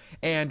amount.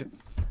 And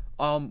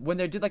when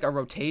they did like a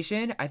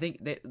rotation, I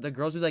think the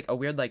girls would like a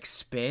weird like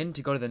spin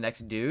to go to the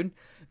next dude.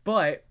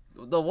 But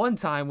the one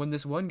time when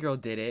this one girl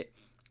did it,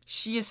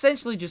 she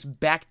essentially just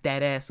backed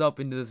that ass up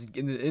into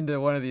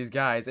into one of these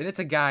guys, and it's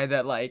a guy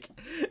that like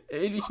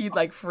he'd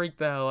like freaked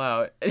the hell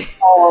out.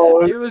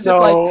 Oh, It was just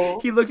no.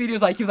 like he looked at me, he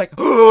was like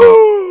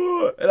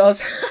and I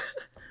was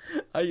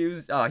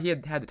he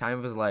had the time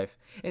of his life.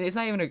 And it's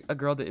not even a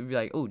girl that would be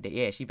like, oh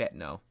yeah, she bet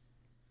no.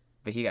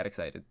 But he got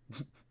excited.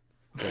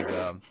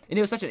 And it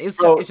was it's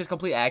just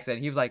complete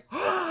accident. He was like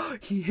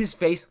his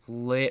face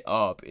lit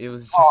up. It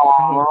was just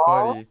so Aw.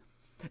 funny.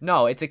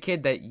 No, it's a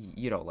kid that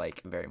you don't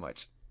like very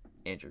much,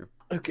 Andrew.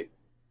 Okay.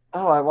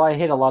 Oh, I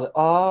hate a lot of.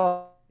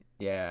 Oh,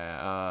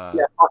 Yeah.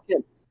 yeah, fuck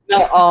him. No,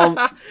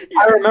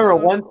 I remember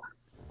one.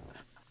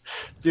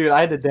 Dude,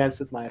 I had to dance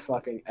with my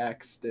fucking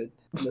ex, dude,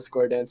 in the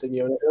square dancing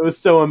unit. It was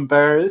so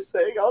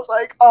embarrassing. I was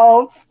like,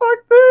 oh, fuck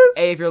this.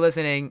 Hey, if you're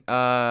listening,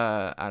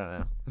 I don't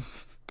know.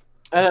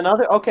 And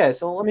another. Okay,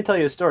 so let me tell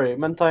you a story.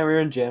 One time we were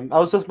in gym. I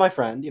was with my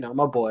friend,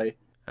 my boy,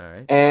 All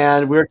right.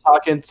 and we were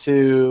talking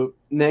to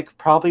Nick,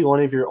 probably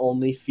one of your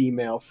only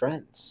female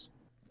friends.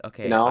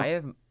 Okay. No. I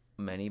have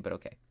many, but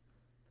okay.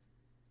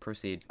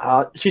 Proceed.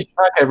 She's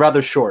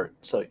rather short,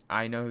 so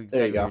I know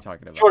There exactly you what go. you're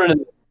talking about. shorter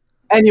than.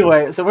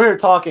 Anyway, so we were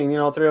talking,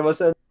 3 of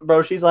us, and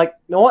bro, she's like,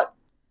 you know what?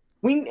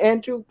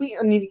 Andrew, we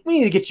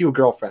need to get you a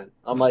girlfriend.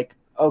 I'm like,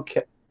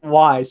 okay,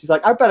 why? She's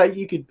like, I bet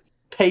you could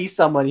pay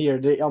someone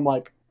here. I'm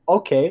like,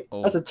 okay,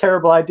 Oh. that's a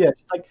terrible idea.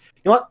 She's like,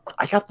 you know what?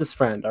 I got this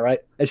friend, all right,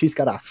 and she's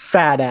got a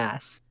fat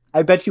ass.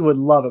 I bet you would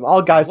love him.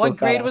 All guys What love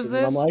fat grade was asses,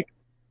 and I'm this?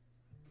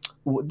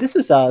 like, this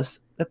was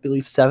I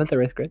believe 7th or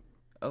 8th grade.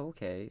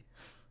 Okay.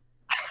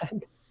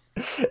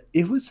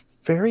 It was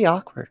very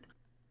awkward.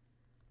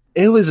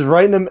 It was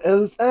right in the.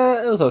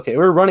 It was okay. We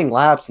were running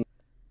laps,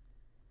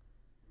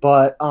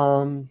 but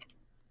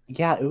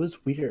yeah, it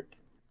was weird.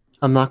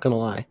 I'm not gonna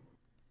lie.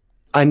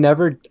 I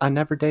never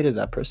dated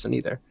that person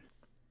either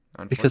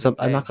because I'm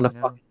not gonna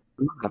Unfortunately,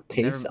 I'm not gonna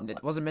pay never, someone.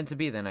 it wasn't meant to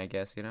be then, I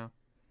guess, you know?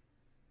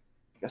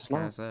 I guess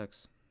Kind not. of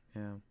sucks.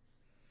 Yeah.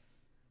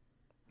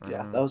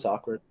 Yeah, that was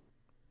awkward.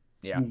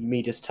 Yeah.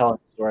 Me just telling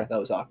the story, that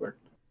was awkward.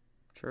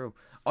 True.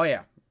 Oh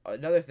yeah.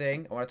 Another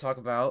thing I want to talk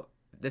about.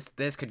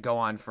 This could go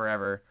on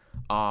forever.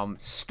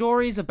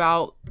 Stories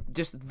about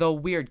just the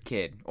weird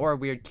kid or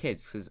weird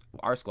kids, because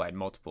our school had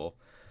multiple.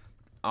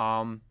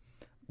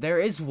 There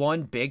is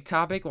one big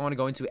topic I want to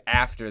go into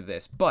after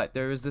this, but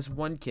there was this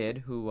one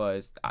kid who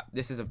was.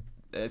 This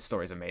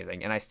story's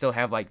amazing, and I still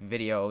have like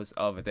videos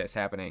of this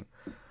happening.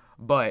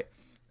 But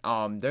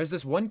there's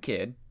this one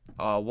kid.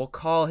 We'll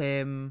call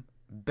him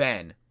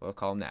Ben. We'll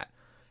call him that,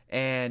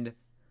 and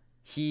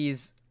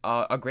he's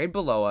a grade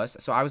below us.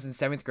 So I was in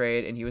 7th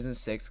grade and he was in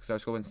 6th because our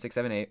school was in 6,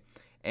 7, 8.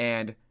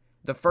 And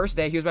the first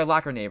day, he was my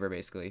locker neighbor,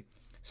 basically.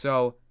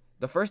 So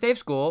the first day of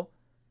school,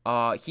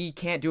 he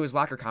can't do his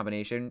locker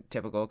combination,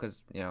 typical,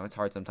 because, you know, it's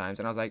hard sometimes.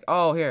 And I was like,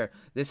 oh, here,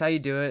 this is how you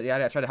do it.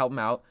 Yeah, I tried to help him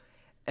out.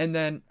 And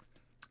then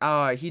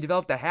he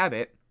developed a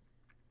habit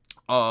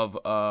of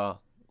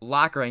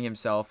lockering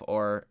himself,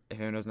 or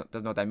if anyone doesn't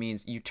know what that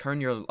means, you turn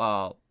your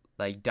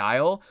like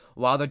dial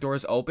while the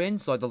door's open,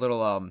 so the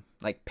little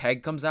like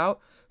peg comes out.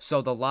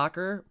 So the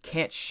locker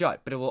can't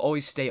shut, but it will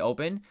always stay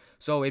open.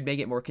 So it'd make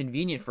it more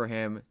convenient for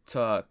him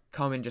to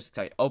come and just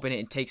like, open it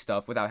and take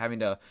stuff without having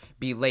to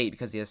be late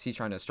because he's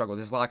trying to struggle with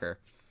his locker.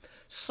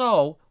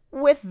 So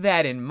with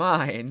that in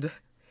mind,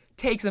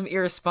 take some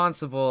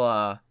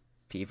irresponsible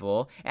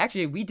people.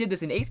 Actually, we did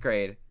this in 8th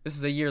grade. This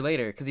is a year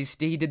later because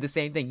he did the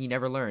same thing. He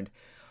never learned.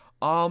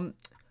 I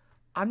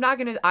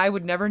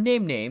would never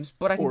name names,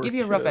 but I can Poor give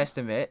you a rough kid.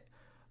 estimate.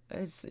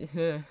 It's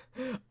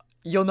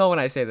you'll know when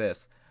I say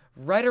this.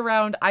 Right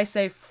around, I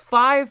say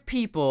 5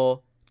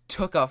 people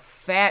took a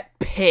fat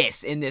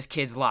piss in this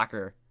kid's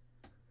locker.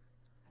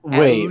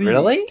 Wait,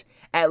 really?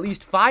 At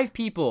least 5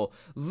 people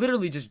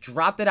literally just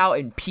dropped it out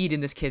and peed in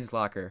this kid's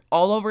locker.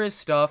 All over his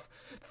stuff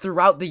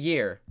throughout the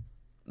year.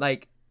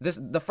 Like,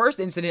 the first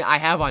incident I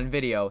have on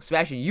video,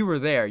 Sebastian, you were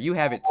there. You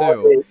have it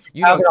too.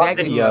 You know have it on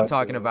exactly who video. I'm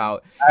talking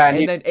about. I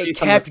need And then to see it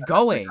some of kept this.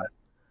 going.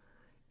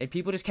 And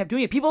people just kept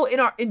doing it. People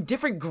in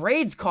different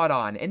grades caught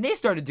on, and they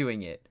started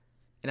doing it.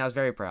 And I was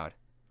very proud.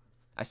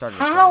 I started.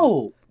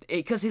 How?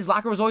 Because his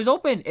locker was always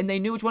open, and they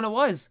knew which one it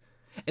was,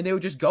 and they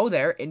would just go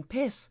there and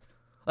piss.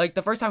 Like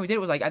the first time we did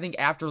it was like I think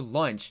after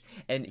lunch,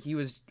 and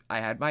I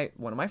had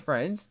one of my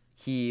friends.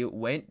 He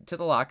went to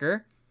the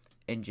locker,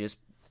 and just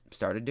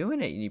started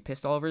doing it, and he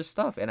pissed all over his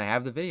stuff, and I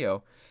have the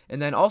video.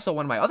 And then also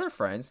one of my other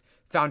friends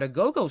found a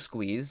go-go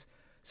squeeze,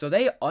 so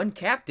they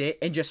uncapped it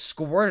and just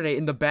squirted it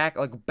in the back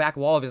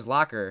wall of his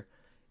locker,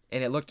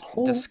 and it looked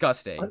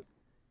disgusting.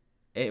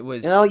 It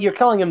was. You know, you're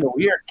calling him the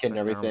weird kid and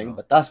I don't everything, know.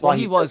 but that's why Well,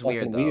 he he's was so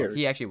weird fucking though.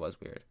 He actually was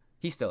weird.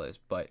 He still is,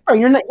 but Bro,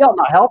 y'all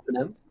not helping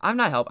him. I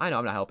know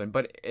I'm not helping,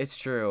 but it's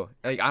true.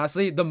 Like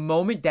honestly, the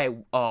moment that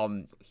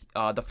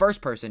the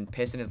first person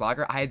pissed in his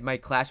locker, I had my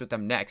class with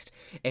them next,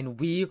 and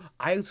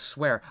I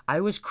swear I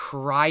was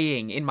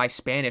crying in my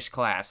Spanish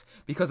class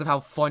because of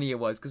how funny it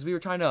was, because we were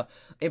trying to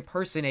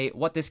impersonate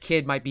what this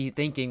kid might be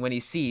thinking when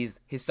he sees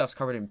his stuff's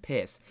covered in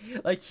piss.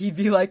 Like he'd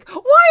be like, "Why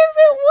is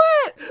it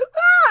wet?"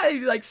 Ah! And he'd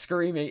be like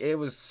screaming. It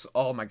was,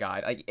 oh my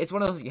god, like it's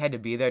one of those you had to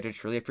be there to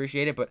truly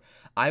appreciate it. But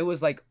I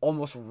was like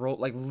almost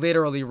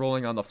literally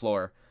rolling on the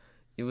floor.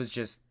 It was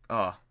just,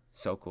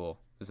 so cool.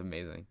 It was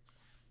amazing.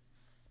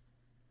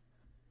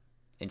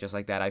 And just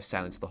like that, I've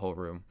silenced the whole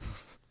room.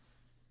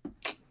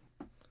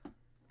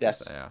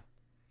 Yes. So, yeah.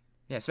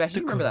 Yeah, Sebastian,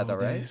 you remember that though,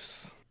 right?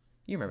 Days.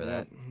 You remember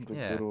that. The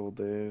Yeah. good old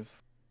days.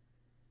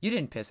 You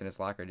didn't piss in his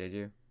locker, did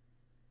you?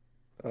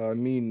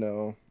 Me,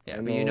 no. Yeah,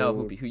 I but you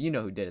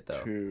know who did it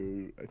though.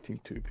 I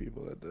think 2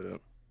 people that did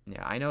it.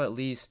 Yeah, I know at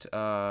least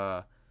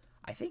I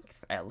think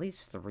at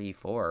least 3,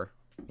 4,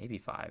 maybe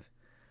 5.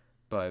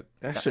 But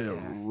That shit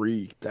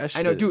reeked. That shit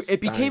I know, dude,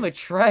 it became a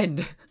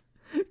trend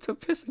to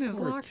piss in his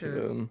Poor locker.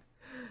 kid.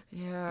 I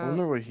Yeah.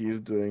 wonder what he's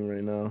doing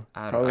right now.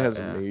 I don't Probably know, has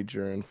yeah. a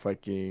major in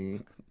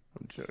fucking.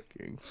 I'm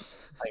joking.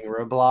 Playing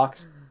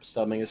Roblox,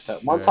 stubbing his toe.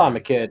 One Sure. time a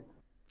kid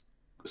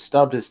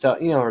stubbed his toe.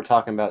 You know, we're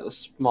talking about the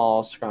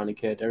small, scrawny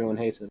kid. Everyone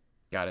hates him.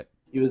 Got it.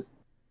 He was,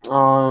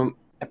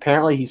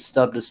 apparently he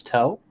stubbed his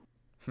toe.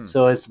 Hmm.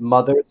 So his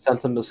mother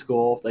sent him to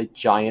school with a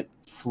giant,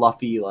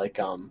 fluffy,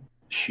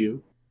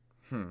 shoe.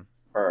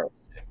 Or,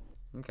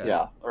 Okay.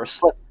 yeah, or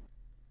slip.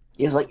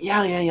 He was like,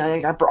 yeah,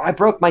 I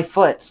broke my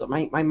foot, so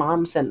my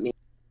mom sent me.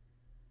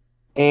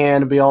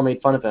 And we all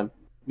made fun of him.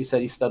 We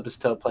said he stubbed his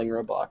toe playing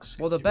Roblox.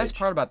 Well, the 'cause he's best rich.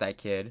 part about that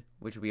kid,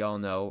 which we all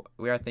know,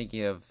 we are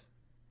thinking of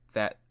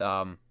that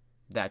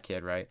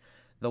kid, right?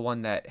 The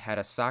one that had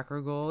a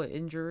soccer goal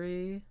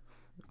injury?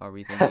 Are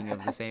we thinking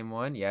of the same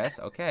one? Yes.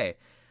 Okay.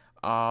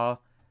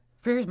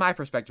 Here's my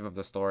perspective of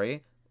the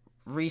story.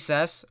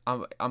 Recess.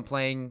 I'm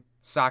playing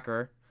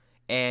soccer,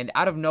 and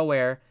out of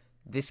nowhere,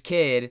 this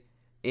kid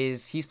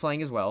he's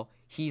playing as well.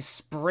 He's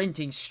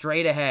sprinting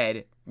straight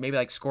ahead, maybe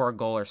like score a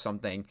goal or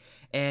something,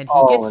 and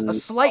he gets a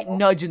slight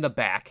nudge in the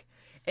back,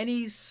 and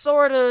he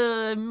sort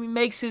of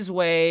makes his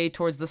way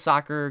towards the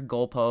soccer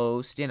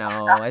goalpost,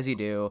 as you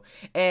do,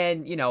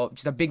 and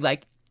just a big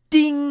like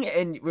ding,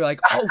 and we're like,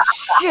 oh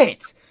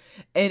shit.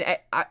 And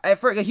at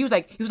first, he was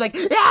like,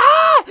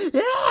 ah,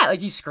 yeah,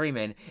 like he's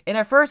screaming. And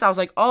at first, I was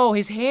like, oh,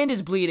 his hand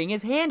is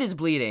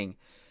bleeding,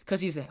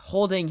 because he's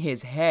holding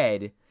his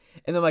head.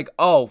 And I'm like,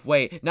 oh,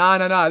 wait,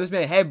 nah, this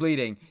man head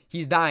bleeding,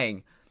 he's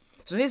dying.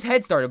 So his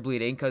head started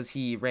bleeding because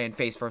he ran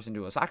face first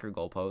into a soccer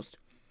goalpost.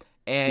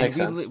 And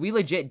we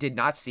legit did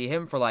not see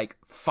him for like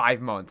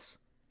 5 months.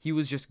 He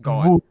was just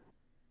gone.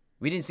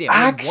 We didn't see him.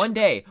 And one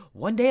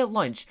day at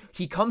lunch,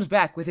 he comes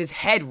back with his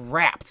head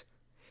wrapped.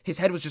 His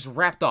head was just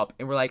wrapped up,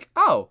 and we're like,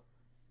 oh,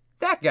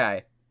 that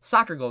guy,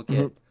 soccer goal kid.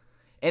 Mm-hmm.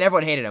 And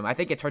everyone hated him. I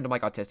think it turned him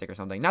like autistic or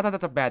something. Not that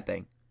that's a bad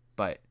thing,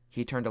 but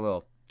he turned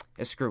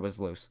his screw was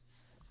loose.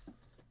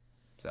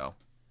 So,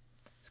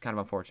 it's kind of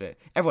unfortunate.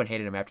 Everyone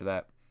hated him after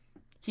that.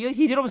 He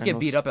did almost get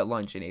beat up at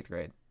lunch in 8th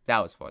grade. That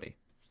was funny.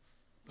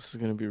 This is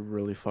going to be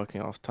really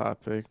fucking off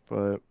topic,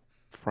 but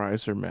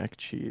fries or mac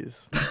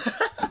cheese?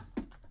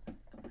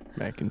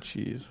 Mac and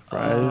cheese.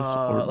 Fries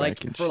or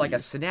mac and cheese? For like a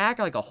snack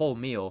or like a whole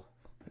meal?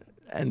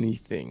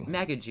 Anything.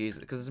 Mac and cheese,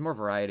 because there's more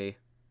variety.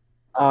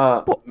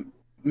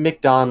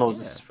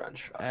 McDonald's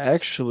French fries.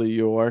 Actually,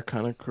 you are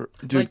kind of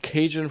dude. Like,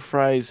 Cajun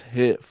fries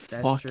hit.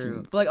 That's fucking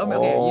true. But like,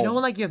 okay, when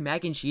like you have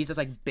mac and cheese that's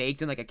like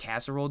baked in like a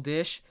casserole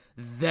dish,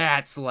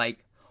 that's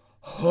like,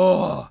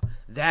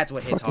 that's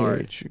what hits hard.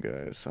 I hate you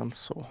guys. I'm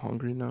so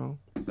hungry now.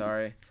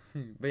 Sorry,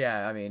 but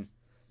yeah, I mean,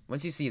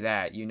 once you see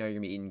that, you're gonna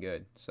be eating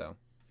good. So,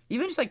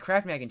 even just like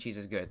Kraft mac and cheese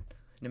is good.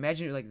 And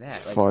imagine it like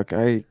that. Like, fuck,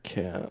 I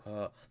can't.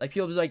 Like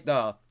people do like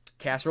the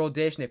casserole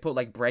dish and they put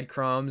like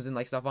breadcrumbs and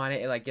like stuff on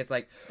it. It like gets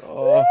like,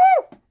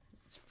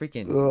 it's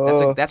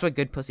freaking. That's what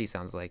good pussy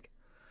sounds like.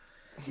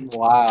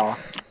 Wow.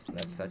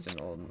 That's such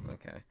an old.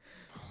 Okay.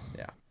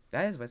 Yeah.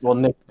 That is what. Well,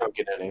 Nick don't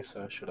get any,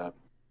 so shut up.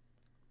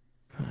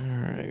 All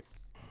right.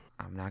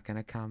 I'm not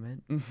gonna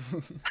comment.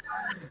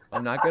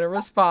 I'm not gonna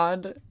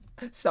respond.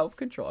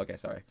 Self-control. Okay,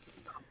 sorry.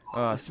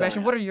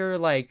 Sebastian, what are your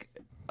like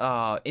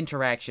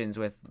interactions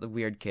with the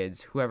weird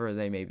kids, whoever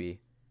they may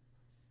be?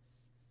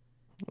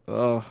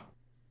 Oh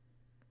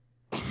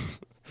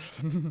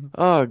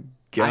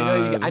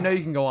God. I know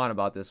you can go on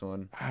about this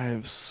one. I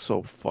have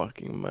so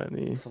fucking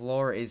many.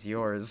 Floor is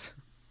yours.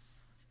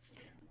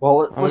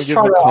 Well, let's give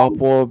a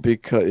couple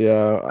because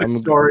I'm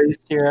stories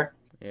here.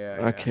 Yeah.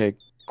 Okay,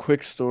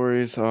 quick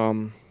stories.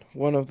 One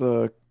of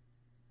the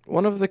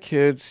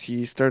kids,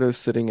 he started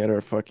sitting at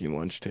our fucking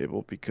lunch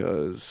table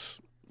because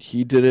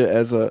he did it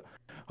as a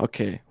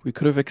okay. We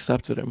could have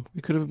accepted him.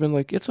 We could have been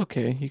like, it's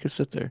okay, he could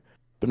sit there,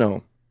 but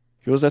no.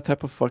 He was that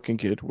type of fucking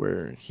kid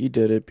where he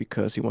did it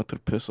because he wanted to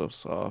piss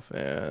us off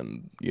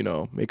and,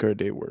 make our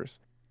day worse.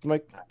 I'm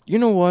like, you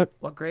know what?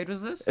 What grade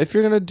was this? If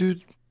you're going to do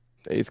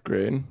 8th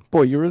grade,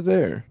 boy, you were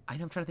there. I'm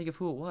trying to think of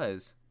who it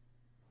was.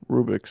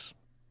 Rubik's.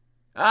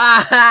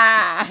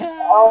 Ah!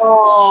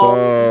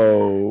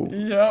 So.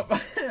 Yep.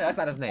 That's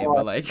not his name,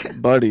 but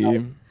like.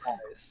 Buddy.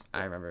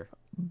 I remember.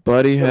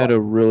 Buddy had a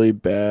really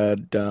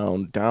bad,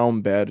 down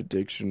bad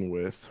addiction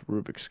with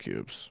Rubik's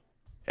Cubes.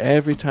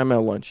 Every time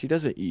at lunch, he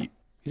doesn't eat.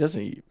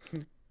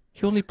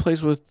 He only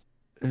plays with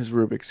his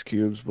Rubik's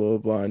Cubes, blah, blah,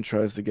 blah, and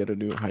tries to get a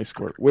new high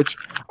score, which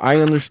I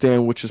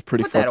understand, which is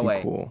pretty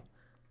fucking cool.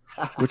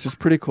 Which is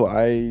pretty cool.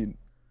 I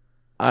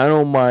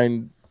don't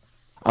mind.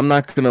 I'm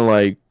not going to,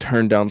 like,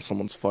 turn down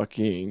someone's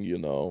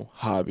fucking,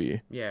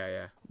 hobby.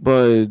 Yeah.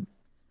 But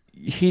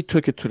he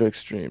took it to the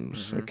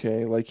extremes,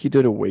 okay? Like, he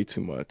did it way too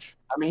much.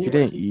 I mean, he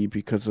didn't eat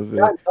because of it.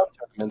 Got in some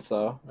tournaments,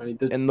 though. I mean,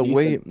 and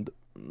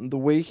the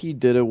way he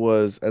did it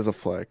was as a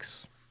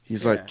flex.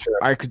 He's like,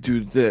 I could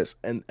do this,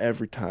 and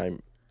every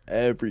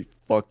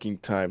fucking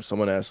time,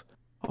 someone asks,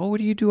 "Oh, what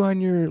do you do on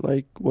your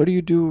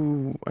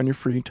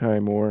free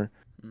time?" Or,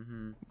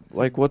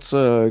 like, what's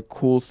a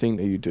cool thing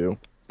that you do?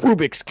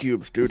 Rubik's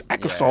Cubes, dude. I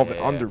could solve it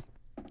under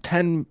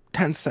 10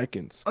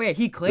 seconds. Oh yeah,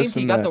 he claimed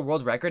he got the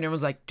world record, and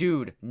everyone's like,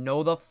 "Dude,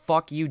 no, the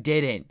fuck you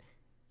didn't.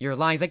 You're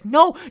lying." He's like,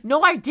 "No,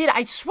 I did.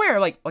 I swear."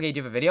 Like, okay, do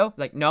you have a video?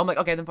 Like, no. I'm like,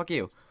 okay, then fuck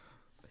you.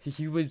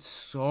 He was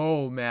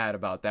so mad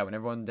about that when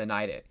everyone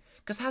denied it.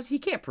 Because he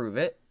can't prove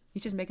it.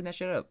 He's just making that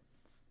shit up.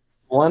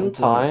 One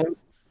time,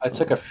 I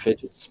took a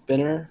fidget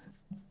spinner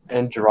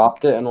and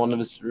dropped it in one of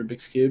his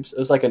Rubik's Cubes. It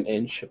was like an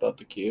inch above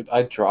the cube.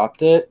 I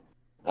dropped it.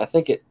 I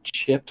think it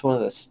chipped one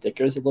of the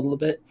stickers a little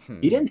bit.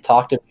 He didn't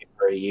talk to me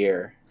for a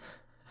year.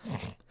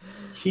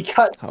 He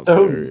got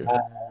so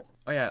mad.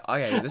 Oh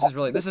yeah.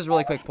 This is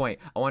really quick point.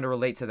 I want to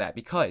relate to that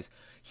because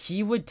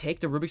he would take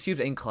the Rubik's Cubes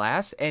in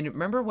class, and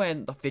remember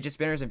when the fidget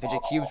spinners and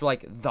fidget cubes were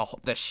like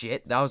the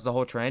shit? That was the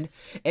whole trend,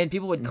 and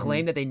people would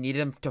claim that they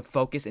needed them to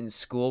focus in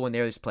school when they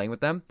were just playing with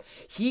them.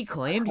 He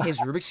claimed his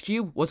Rubik's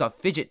Cube was a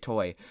fidget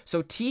toy,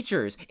 so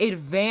teachers,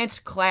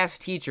 advanced class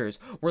teachers,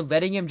 were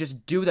letting him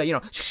just do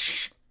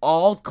that,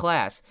 all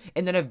class,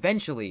 and then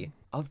eventually,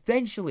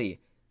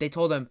 they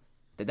told him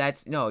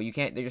that's no, you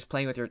can't. They're just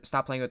playing with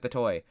stop playing with the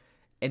toy.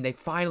 And they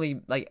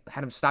finally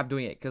had him stop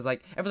doing it because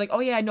everyone's like, oh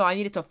yeah, no, I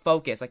need it to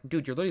focus. Like,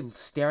 dude, you're literally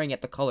staring at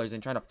the colors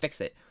and trying to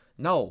fix it.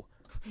 No,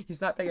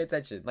 he's not paying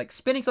attention. Like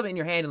spinning something in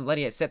your hand and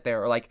letting it sit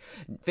there, or like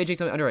fidgeting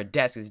something under a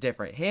desk is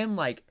different. Him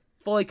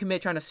fully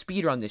commit trying to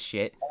speed run this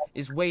shit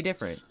is way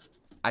different.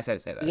 I said to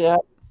say that. Yeah.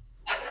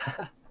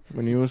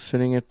 When he was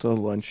sitting at the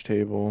lunch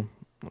table,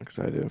 because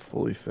I didn't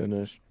fully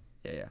finish.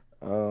 Yeah.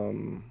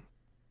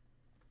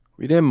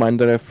 We didn't mind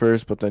that at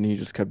first, but then he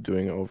just kept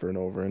doing it over and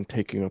over and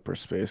taking up our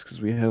space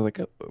because we had like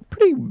a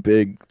pretty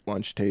big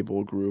lunch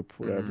table group,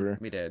 whatever.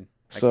 We did.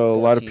 So a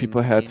lot of 14,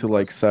 people had 15 to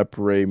like plus.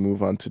 separate,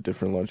 move on to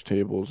different lunch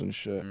tables and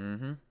shit.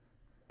 Mm-hmm.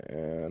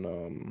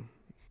 And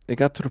it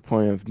got to the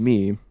point of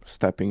me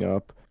stepping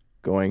up,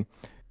 going,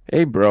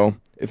 "Hey, bro,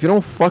 if you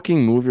don't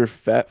fucking move your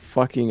fat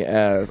fucking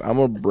ass, I'm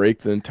gonna break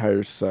the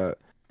entire set."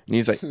 And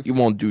he's like, "You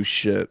won't do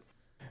shit."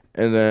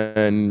 And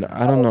then,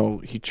 I don't know,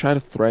 he tried to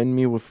threaten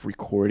me with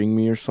recording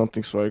me or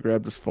something, so I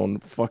grabbed his phone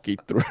and fucking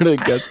threw it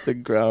against the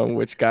ground,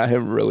 which got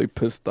him really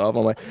pissed off.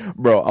 I'm like,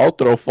 bro, I'll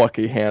throw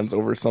fucking hands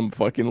over some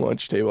fucking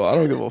lunch table. I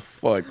don't give a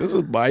fuck. This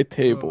is my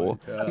table,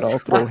 and I'll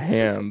throw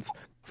hands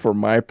for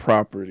my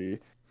property.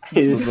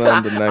 So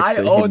then the next I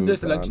day he own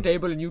this moved lunch on.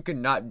 table and you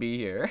cannot be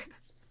here.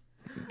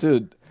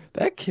 Dude,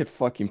 that kid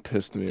fucking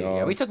pissed me Dude, off.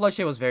 yeah, we took lunch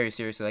tables very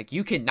seriously. Like,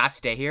 you cannot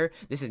stay here.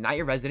 This is not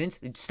your residence.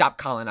 Stop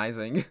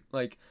colonizing.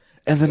 Like,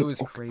 And then it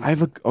was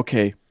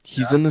crazy.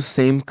 He's in the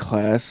same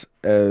class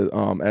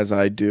as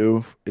I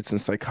do. It's in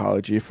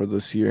psychology for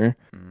this year,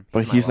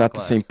 but my he's law not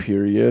the same class.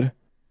 period.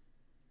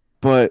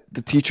 But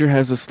the teacher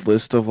has this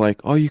list of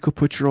like, oh, you could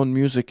put your own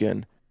music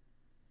in.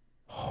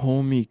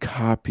 Homie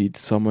copied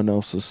someone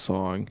else's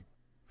song.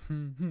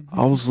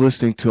 I was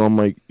listening to him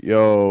like,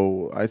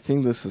 yo, I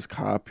think this is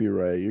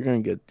copyright. You're gonna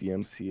get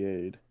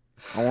DMCA'd.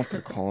 I want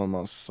to call him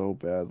out so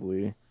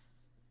badly.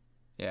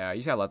 Yeah, you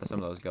just gotta let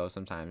some of those go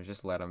sometimes.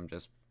 Just let them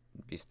just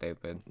be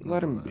stupid.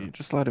 Let him be.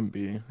 Just let him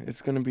be.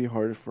 It's gonna be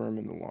harder for him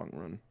in the long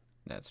run.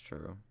 That's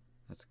true.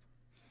 That's.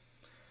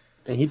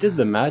 And he did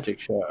the magic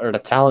show or the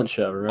talent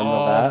show. Remember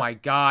Oh that? my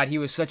god, he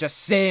was such a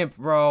simp,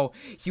 bro.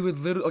 He would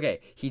literally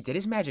he did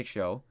his magic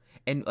show,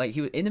 and like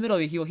he was in the middle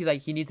of it,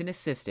 he needs an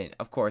assistant,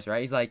 of course,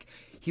 right? He's like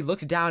he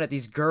looks down at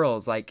these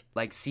girls, like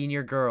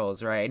senior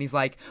girls, right? And he's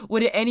like,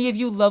 would any of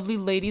you lovely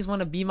ladies want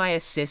to be my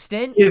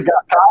assistant? He's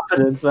got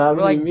confidence, man. We're What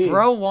do like, you mean?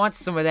 bro wants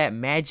some of that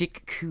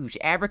magic koosh,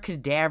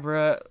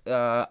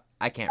 abracadabra.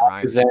 I can't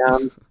rhyme.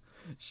 Alakazam.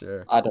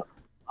 Sure. I don't.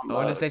 I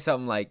wanted to say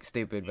something like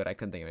stupid, but I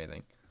couldn't think of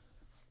anything.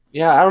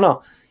 Yeah, I don't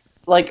know.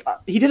 Like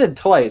he did it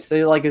twice.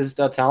 They like his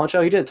talent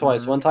show. He did it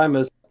twice. Mhm. One time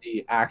was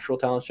the actual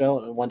talent show,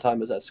 and one time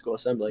was at school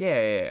assembly.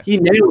 Yeah. He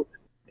nailed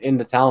it in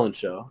the talent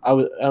show. I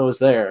was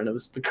there, and it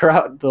was the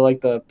crowd,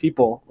 the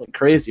people went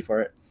crazy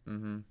for it.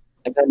 Mm-hmm.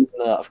 And then,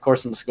 of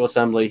course, in the school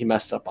assembly, he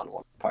messed up on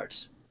one of the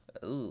parts.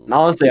 Ooh. And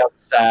honestly, I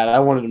was sad. I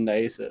wanted him to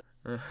ace it.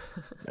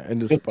 I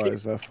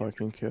despise that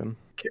fucking kid.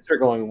 Kids were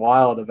going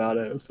wild about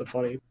it. It was so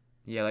funny.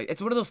 Yeah, like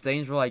it's one of those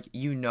things where like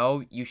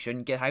you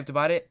shouldn't get hyped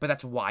about it, but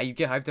that's why you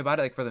get hyped about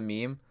it, like for the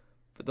meme.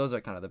 But those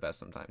are kind of the best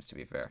sometimes, to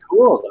be fair. It's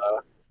cool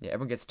though. Yeah,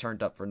 everyone gets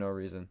turned up for no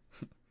reason.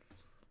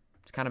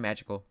 It's kind of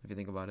magical if you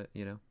think about it,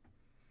 you know.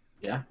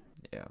 Yeah.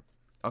 Yeah.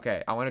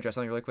 Okay, I want to address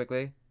something really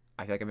quickly.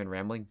 I feel like I've been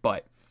rambling,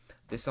 but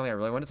this is something I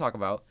really want to talk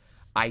about.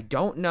 I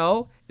don't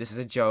know. This is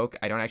a joke.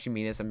 I don't actually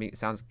mean this. It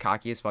sounds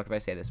cocky as fuck if I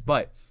say this,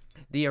 but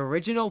the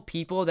original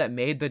people that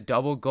made the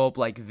double gulp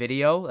like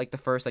video, like the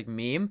first like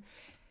meme,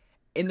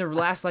 in the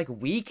last like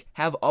week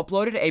have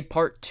uploaded a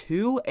part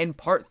 2 and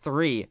part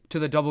 3 to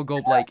the double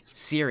gulp like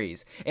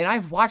series, and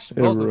I've watched It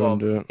both of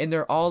ruined them, it. and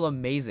they're all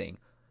amazing.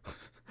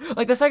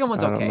 Like the second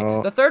one's I don't okay.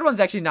 know. The third one's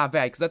actually not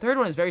bad because the third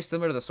one is very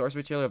similar to the source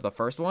material of the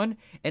first one,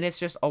 and it's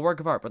just a work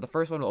of art. But the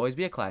first one will always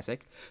be a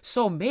classic.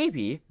 So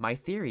maybe my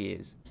theory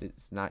is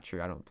it's not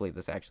true. I don't believe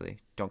this actually.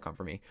 Don't come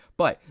for me.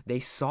 But they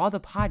saw the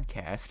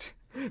podcast.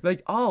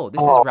 Like, oh,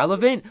 this is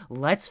relevant.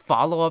 Let's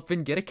follow up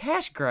and get a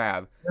cash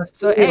grab.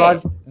 So, hey,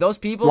 those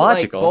people,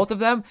 logical. like both of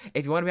them,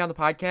 if you want to be on the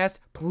podcast,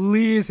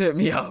 please hit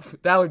me up.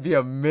 That would be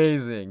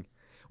amazing.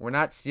 We're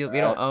not sealed.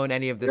 We don't own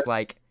any of this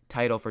like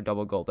title for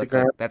double gold. That's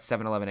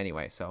 7-Eleven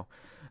anyway. So,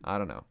 I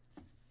don't know.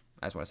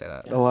 I just want to say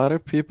that. A lot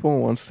of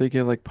people, once they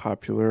get like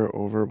popular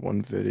over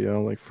one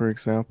video, like for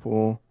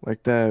example,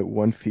 like that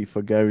one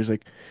FIFA guy who's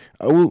like,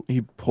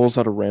 he pulls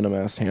out a random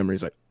ass hammer.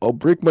 He's like, I'll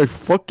break my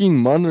fucking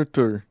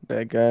monitor.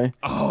 That guy.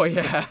 Oh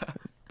yeah.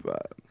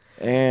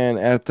 And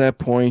at that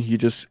point,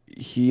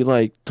 he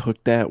like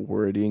took that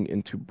wording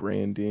into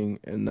branding,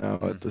 and now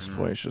at this Mhm.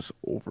 point, it's just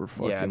over Yeah,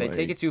 fucking they take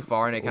like it too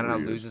far and it kind of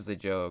overused. loses the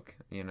joke.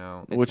 You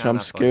know, it's Which kind of I'm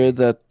not funny. scared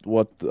that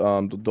what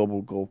the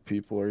double gold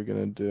people are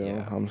gonna do.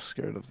 Yeah. I'm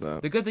scared of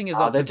that. The good thing is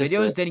though, They the just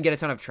videos didn't get a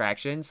ton of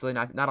traction, so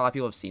not a lot of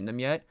people have seen them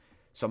yet.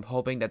 So I'm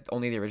hoping that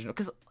only the original,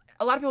 because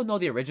a lot of people know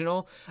the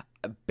original,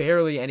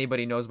 barely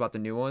anybody knows about the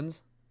new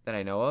ones that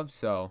I know of.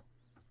 So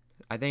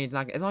I think it's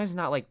not, as long as it's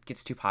not like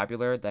gets too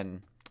popular,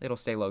 then it'll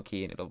stay low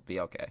key and it'll be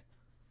okay.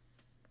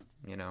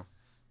 You know,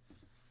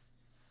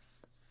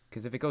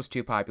 because if it goes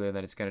too popular,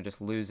 then it's gonna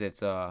just lose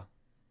its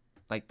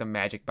like the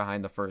magic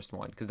behind the first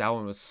one, because that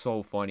one was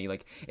so funny.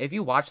 Like if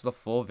you watch the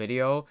full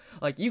video,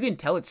 like you can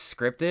tell it's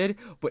scripted,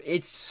 but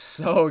it's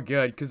so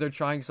good because they're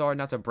trying so hard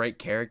not to break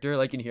character.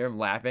 Like you can hear him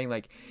laughing,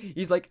 like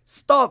he's like,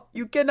 stop,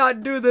 you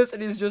cannot do this,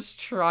 and he's just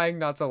trying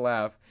not to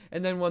laugh.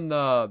 And then when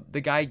the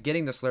guy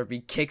getting the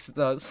Slurpee kicks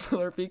the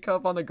Slurpee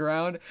cup on the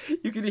ground,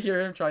 you can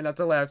hear him try not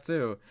to laugh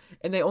too.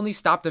 And they only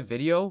stop the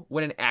video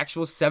when an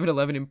actual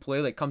 7-Eleven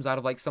employee like comes out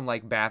of like some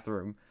like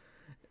bathroom,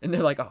 and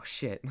they're like, oh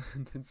shit.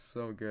 It's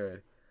so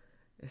good.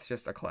 It's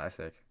just a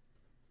classic,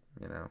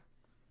 you know.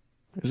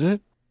 Is it?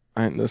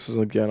 And this is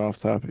again off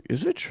topic.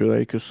 Is it true that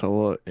you could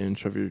sell an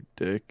inch of your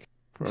dick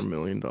for $1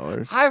 million?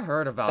 I've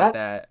heard about That-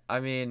 that.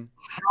 I mean,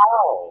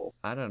 How?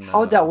 I don't know. How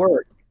would that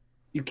work?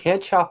 You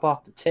can't chop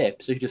off the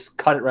tip, so you just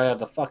cut it right out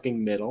the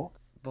fucking middle.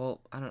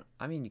 Well, I don't.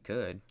 I mean, you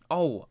could.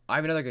 Oh, I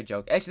have another good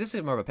joke. Actually, this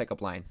is more of a pickup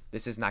line.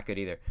 This is not good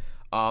either. If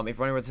you're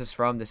wondering where this is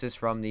from the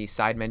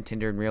Sidemen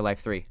Tinder in Real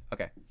Life 3.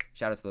 Okay,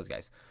 shout out to those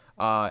guys.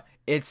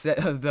 It's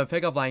the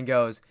pickup line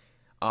goes,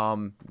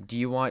 do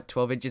you want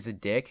 12 inches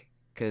of dick?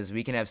 Because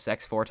we can have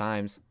sex 4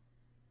 times.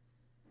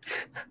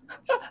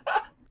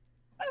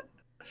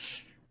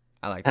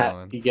 I like that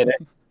one. You get it?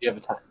 You have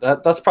a time.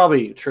 That's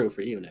probably true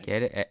for you, Nick.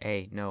 Get it?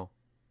 Hey, no.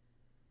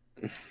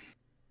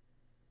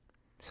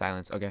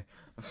 Silence. Okay.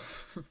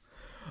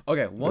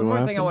 Okay. One what more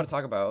thing I happened? want to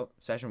talk about.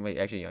 Session. Wait.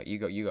 Actually, you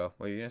go. You go.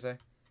 What were you gonna say?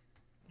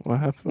 What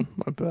happened?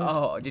 My bad.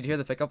 Oh, did you hear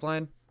the pickup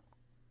line?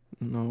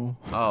 No.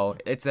 Oh,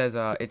 it says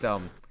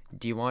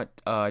do you want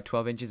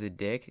 12 inches of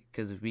dick?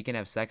 Because we can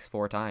have sex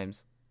 4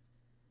 times.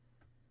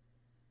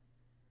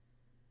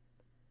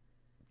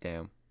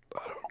 Damn. I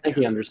think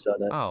he understood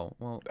it. Oh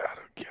well. I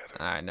don't get it.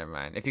 All right, never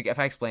mind. If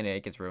I explain it,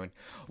 it gets ruined.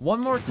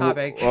 One more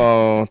topic.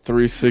 Oh,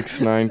 3,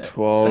 6, 9,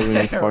 12, and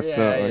you fucked Yeah,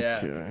 that. yeah.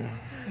 Okay.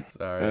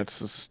 Sorry. That's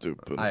so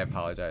stupid. I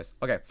apologize.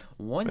 Okay,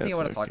 one thing I That's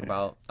want to talk okay.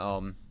 about,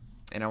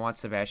 and I want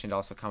Sebastian to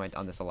also comment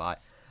on this a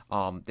lot.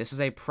 This is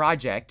a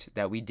project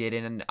that we did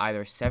in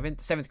either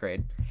seventh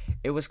grade.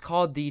 It was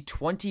called the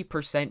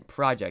 20%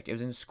 project. It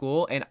was in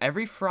school, and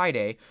every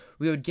Friday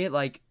we would get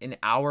like an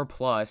hour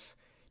plus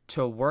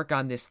to work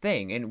on this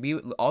thing,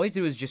 and all we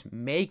do is just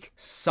make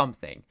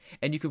something,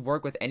 and you could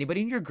work with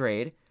anybody in your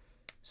grade.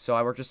 So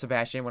I worked with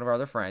Sebastian, one of our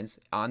other friends,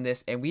 on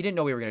this, and we didn't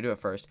know we were gonna do it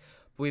first.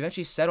 But we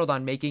eventually settled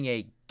on making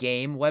a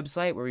game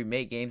website where we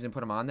make games and put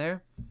them on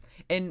there.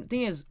 And the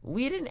thing is,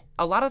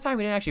 a lot of the time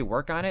we didn't actually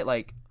work on it.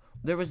 Like,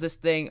 there was this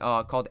thing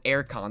called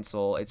Air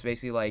Console. It's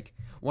basically like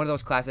one of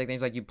those classic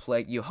things, like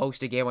you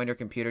host a game on your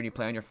computer and you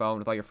play on your phone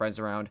with all your friends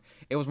around.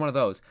 It was one of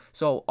those.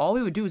 So all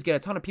we would do is get a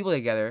ton of people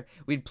together.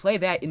 We'd play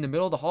that in the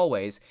middle of the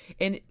hallways.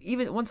 And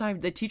even one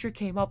time the teacher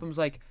came up and was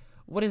like,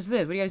 what is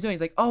this? What are you guys doing?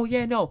 He's like, oh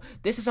yeah, no,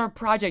 this is our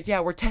project. Yeah,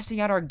 we're testing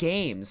out our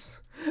games.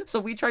 So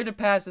we tried to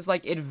pass this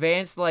like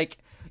advanced like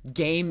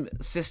game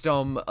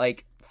system,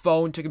 like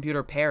phone to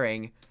computer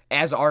pairing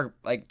as our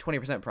like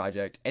 20%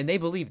 project, and they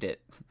believed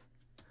it.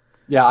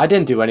 Yeah, I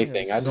didn't do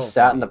anything. it's I so just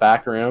sat in funny. the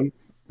back room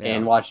Yeah.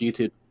 and watched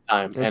YouTube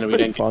time, It was and we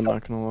pretty didn't. fun,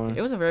 not gonna lie.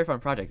 It was a very fun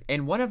project,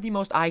 and one of the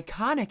most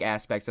iconic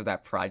aspects of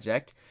that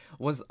project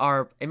was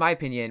our, in my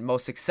opinion,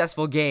 most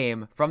successful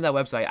game from that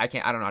website. I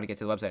don't know how to get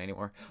to the website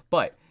anymore,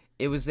 but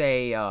it was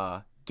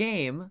a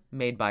game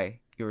made by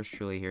yours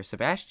truly here,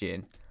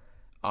 Sebastian.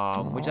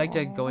 Would you like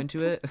to go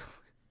into it,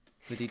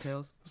 the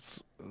details?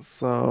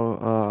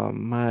 So,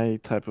 my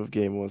type of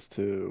game was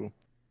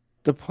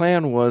the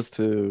plan was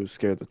to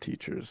scare the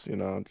teachers,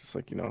 just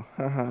like,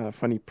 haha,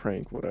 funny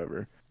prank,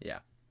 whatever. Yeah.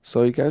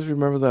 So you guys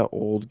remember that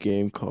old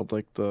game called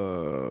like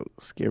the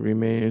Scary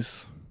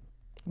Maze?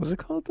 Was it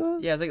called that?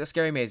 Yeah, it's like a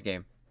scary maze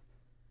game.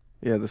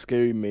 Yeah, the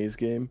Scary Maze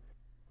game.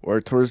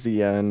 Where towards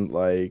the end,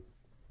 like,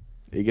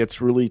 it gets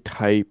really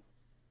tight,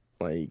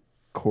 like,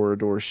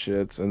 corridor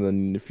shits, and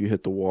then if you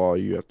hit the wall,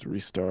 you have to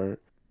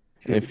restart.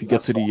 And if you get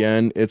That's to the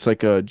end, it's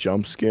like a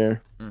jump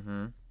scare.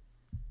 Mm-hmm.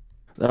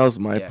 That was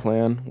my Yeah.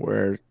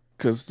 plan,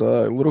 because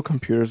the little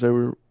computers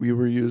that we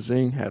were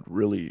using had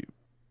really,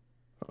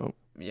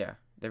 Yeah,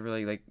 they're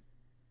really like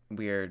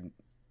weird.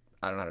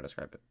 I don't know how to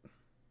describe it.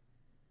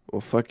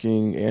 well,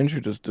 fucking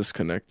Andrew just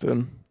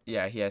disconnected.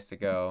 Yeah, he has to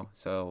go.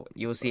 So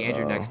you'll see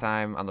Andrew next Oh.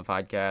 time on the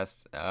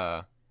podcast.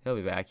 He'll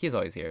be back. He's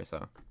always here,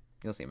 so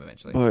you'll see him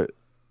eventually.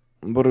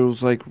 But it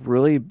was like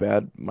really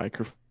bad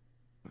microphone,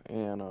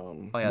 and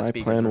Oh, yeah, my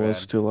speakers plan were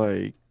was bad. to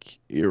like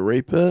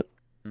rape it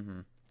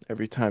Mm-hmm.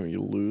 every time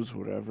you lose,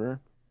 whatever.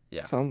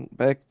 Yeah. So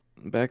back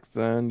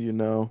then,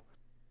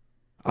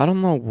 I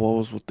don't know what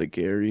was with the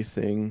Gary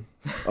thing.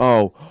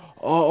 Oh,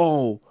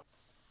 oh,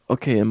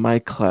 okay. In my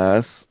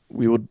class,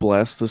 we would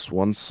blast this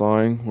one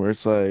song where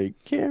it's like,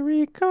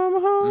 Gary,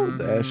 come home.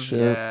 That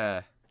shit.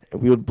 Yeah.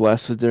 We would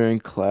blast it during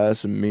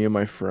class, and me and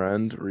my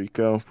friend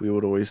Rico, we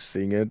would always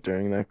sing it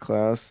during that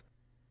class.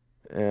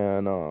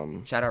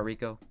 And Shout out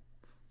Rico.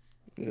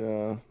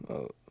 yeah,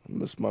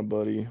 miss my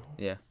buddy.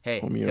 Yeah. Hey,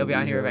 Homie he'll be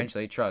on here rehab.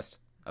 eventually. Trust.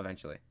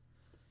 Eventually.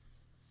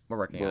 We're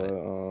working on But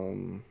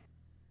it.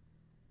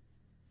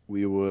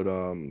 we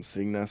would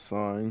sing that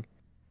song,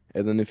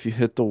 and then if you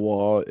hit the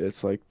wall,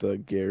 it's like the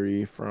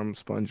Gary from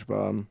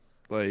SpongeBob,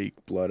 like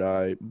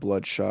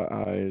bloodshot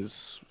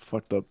eyes,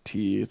 fucked up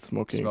teeth,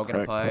 smoking a Smoking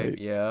a crack pipe. pipe.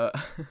 Yeah.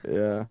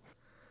 Yeah.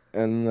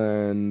 And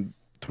then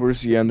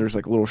towards the end, there's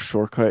like a little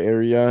shortcut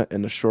area,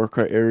 and the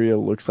shortcut area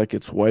looks like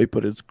it's white,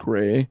 but it's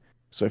gray.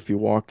 So if you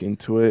walk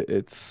into it,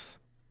 it's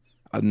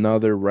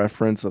another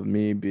reference of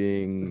me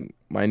being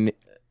my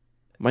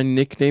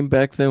nickname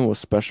back then was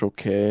Special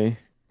K.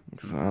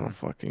 'Cause I don't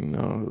fucking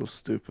know. It was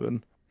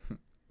stupid.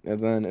 And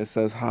then it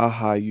says,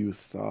 haha, you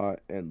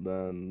thought. And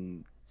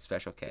then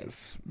Special K.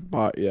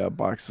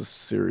 box of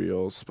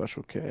cereal,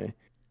 Special K.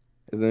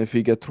 And then if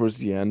you get towards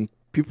the end,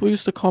 people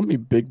used to call me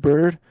Big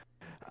Bird.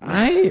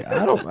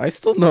 I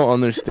still don't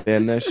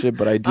understand that shit,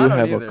 but I do don't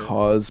have a either.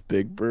 cause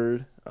Big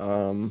Bird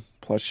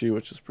plushie,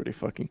 which is pretty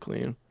fucking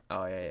clean.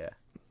 Oh yeah.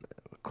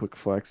 Quick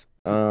flex.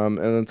 And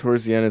then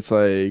towards the end, it's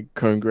like,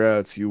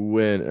 congrats, you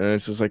win, and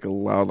it's just like a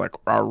loud, like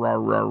rah rah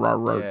rah rah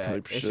rah Yeah.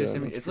 type It's shit. just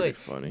and it's pretty like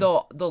funny.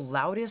 the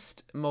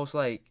loudest, most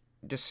like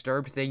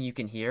disturbed thing you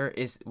can hear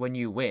is when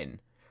you win.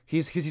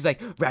 He's like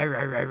rah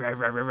rah rah rah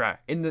rah rah rah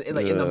in the in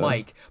the Yeah.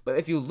 mic. But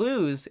if you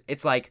lose,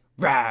 it's like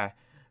rah.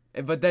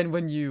 But then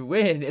when you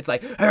win, it's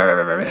like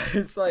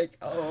it's like,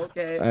 oh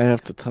okay. I have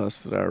to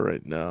test it out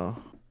right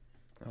now.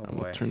 Oh I'm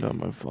boy. gonna turn down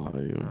my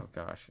volume. Oh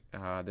gosh.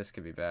 This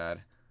could be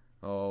bad.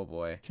 Oh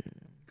boy.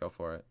 Go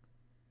for it.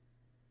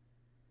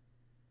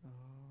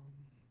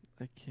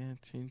 I can't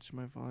change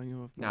my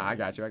volume of Nah, I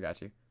got you. I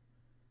got you.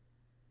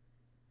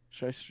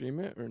 Should I stream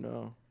it or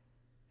no?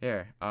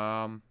 Here.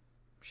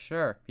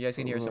 Sure. You guys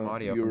can hear some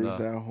audio from viewers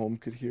the. at home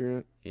could hear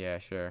it. Yeah,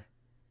 sure.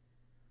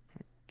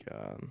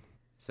 God.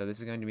 So this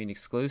is going to be an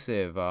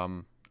exclusive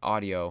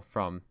audio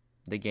from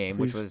the game,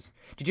 which Please. was.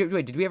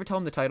 Did we ever tell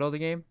them the title of the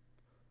game?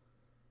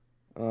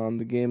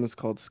 The game is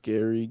called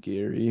Scary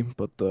Gary,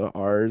 but the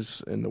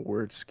R's in the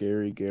word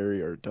Scary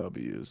Gary are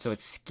W's. So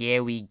it's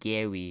Scary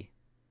Gary.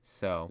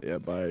 So yeah,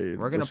 by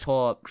we're gonna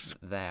pull up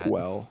that.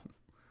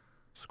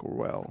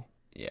 Squirrel.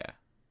 Yeah,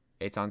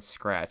 it's on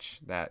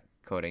Scratch, that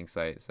coding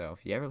site. So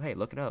if you ever, hey,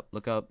 look it up.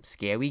 Look up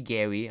Scary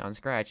Gary on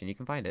Scratch, and you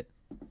can find it.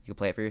 You can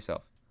play it for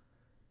yourself.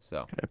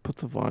 So I put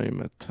the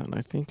volume at 10.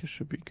 I think it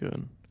should be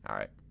good. all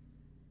right.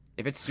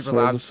 If it's super So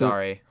loud, this is-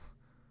 sorry.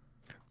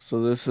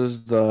 So this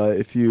is the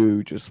if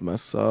you just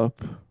mess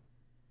up.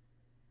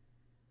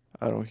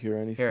 I don't hear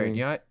anything. Here,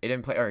 you know what? It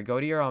didn't play. All right, go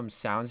to your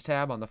sounds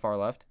tab on the far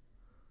left.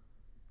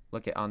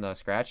 Look at on the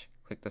Scratch.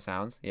 Click the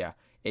sounds. Yeah,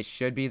 it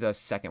should be the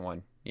second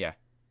one. Yeah,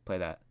 play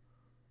that.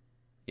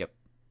 Yep.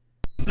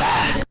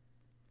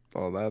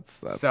 Oh,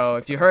 that's So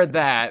if you heard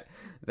that,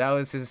 that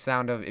was his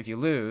sound of if you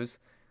lose.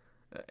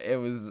 It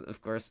was,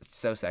 of course,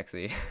 so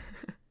sexy.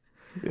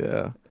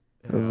 yeah.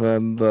 And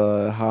then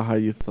the haha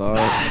you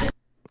thought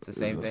It's the is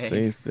same the thing.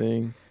 same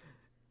thing.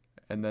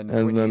 And then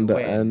And when then you the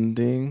win,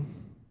 ending,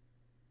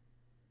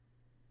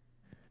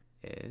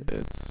 is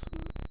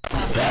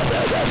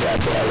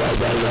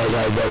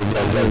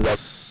it's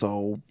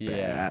so Yeah.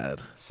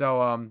 bad.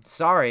 so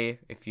sorry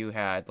if you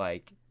had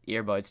like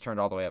earbuds turned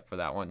all the way up for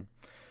that one.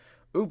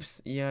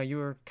 Oops, yeah, you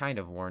were kind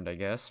of warned, I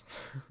guess.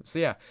 So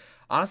yeah,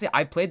 honestly,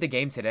 I played the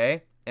game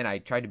today and I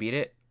tried to beat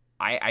it.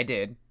 I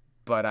did,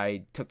 but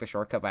I took the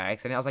shortcut by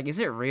accident. I was like, is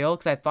it real?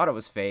 Because I thought it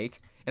was fake,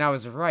 and I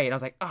was right. And I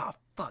was like, oh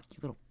fuck, you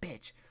little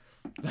bitch.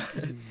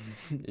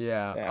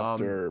 Yeah.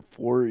 After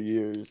 4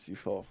 years, you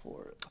fell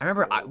for it. I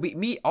remember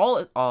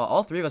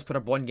all three of us put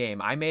up one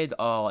game. I made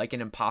like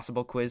an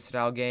impossible quiz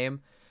style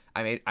game.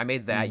 I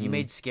made that. You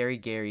made Scary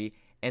Gary,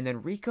 and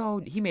then Rico,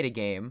 he made a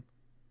game.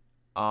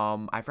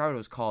 I forgot what it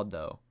was called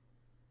though.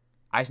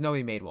 I just know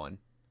he made one.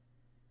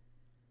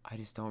 I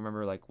just don't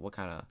remember like what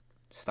kind of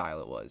style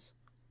it was.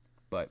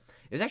 But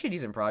it was actually a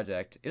decent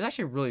project. It was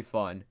actually really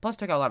fun. Plus it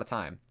took out a lot of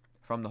time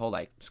from the whole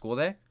like school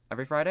day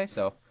every Friday.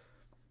 So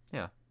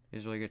yeah, it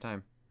was a really good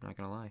time. Not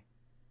gonna lie.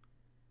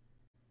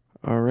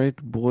 All right,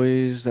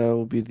 boys, that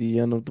will be the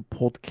end of the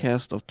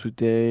podcast of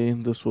today.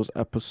 This was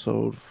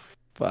episode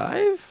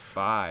 5.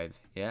 5.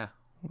 Yeah.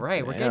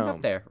 Right. We're getting up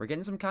Damn. there. We're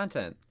getting some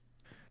content.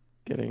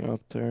 Getting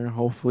up there.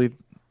 Hopefully,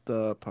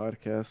 the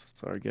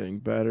podcasts are getting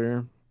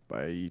better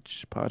by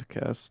each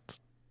podcast.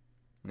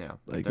 Yeah.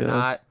 I If they're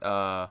guess.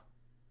 not,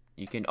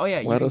 you can. Oh yeah,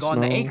 you Let can us go on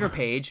the know. Anchor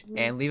page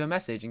and leave a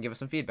message and give us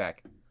some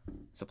feedback.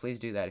 So please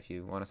do that if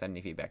you want to send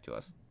any feedback to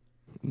us.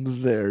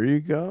 There you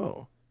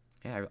go.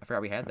 Yeah, I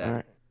forgot we had that. All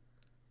right.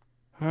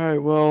 All right.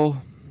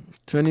 Well,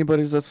 to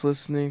anybody that's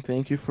listening,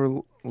 thank you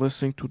for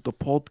listening to the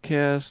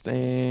podcast,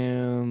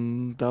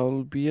 and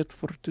that'll be it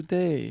for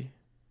today.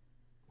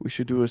 We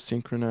should do a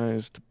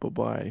synchronized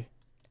bye-bye.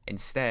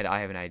 Instead, I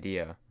have an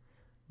idea.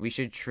 We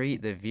should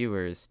treat the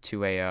viewers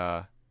to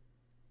a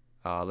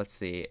let's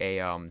see, a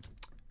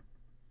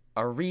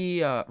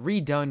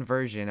redone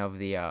version of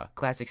the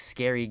classic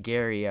Scary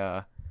Gary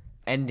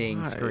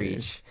ending Nice.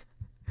 screech.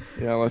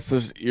 Yeah, let's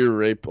just ear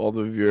rape all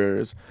the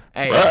viewers.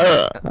 Hey,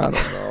 I don't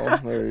know.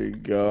 There you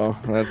go.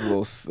 That's a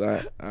little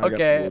sad. I got a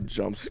Okay. little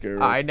jump scare.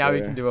 alright, now we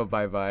there. can do a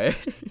bye-bye.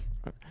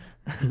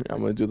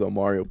 I'm gonna do the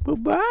Mario.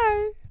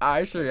 Bye-bye.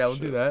 Alright, sure, yeah, we'll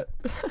do that.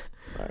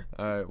 Alright.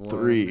 Alright, 1,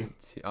 3.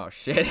 2, oh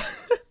shit.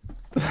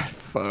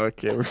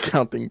 Fuck yeah, we're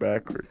counting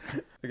backward.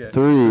 Okay.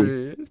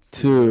 3, 3,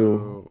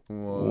 2,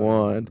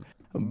 1.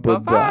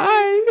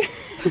 Bye-bye.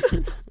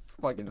 It's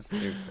fucking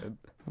stupid.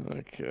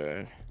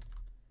 Okay.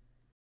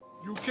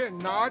 You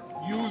cannot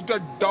use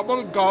the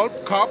double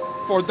gulp cup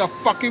for the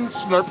fucking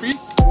Slurpee.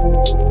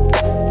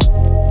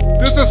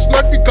 This is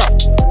Slurpee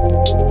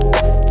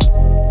cup.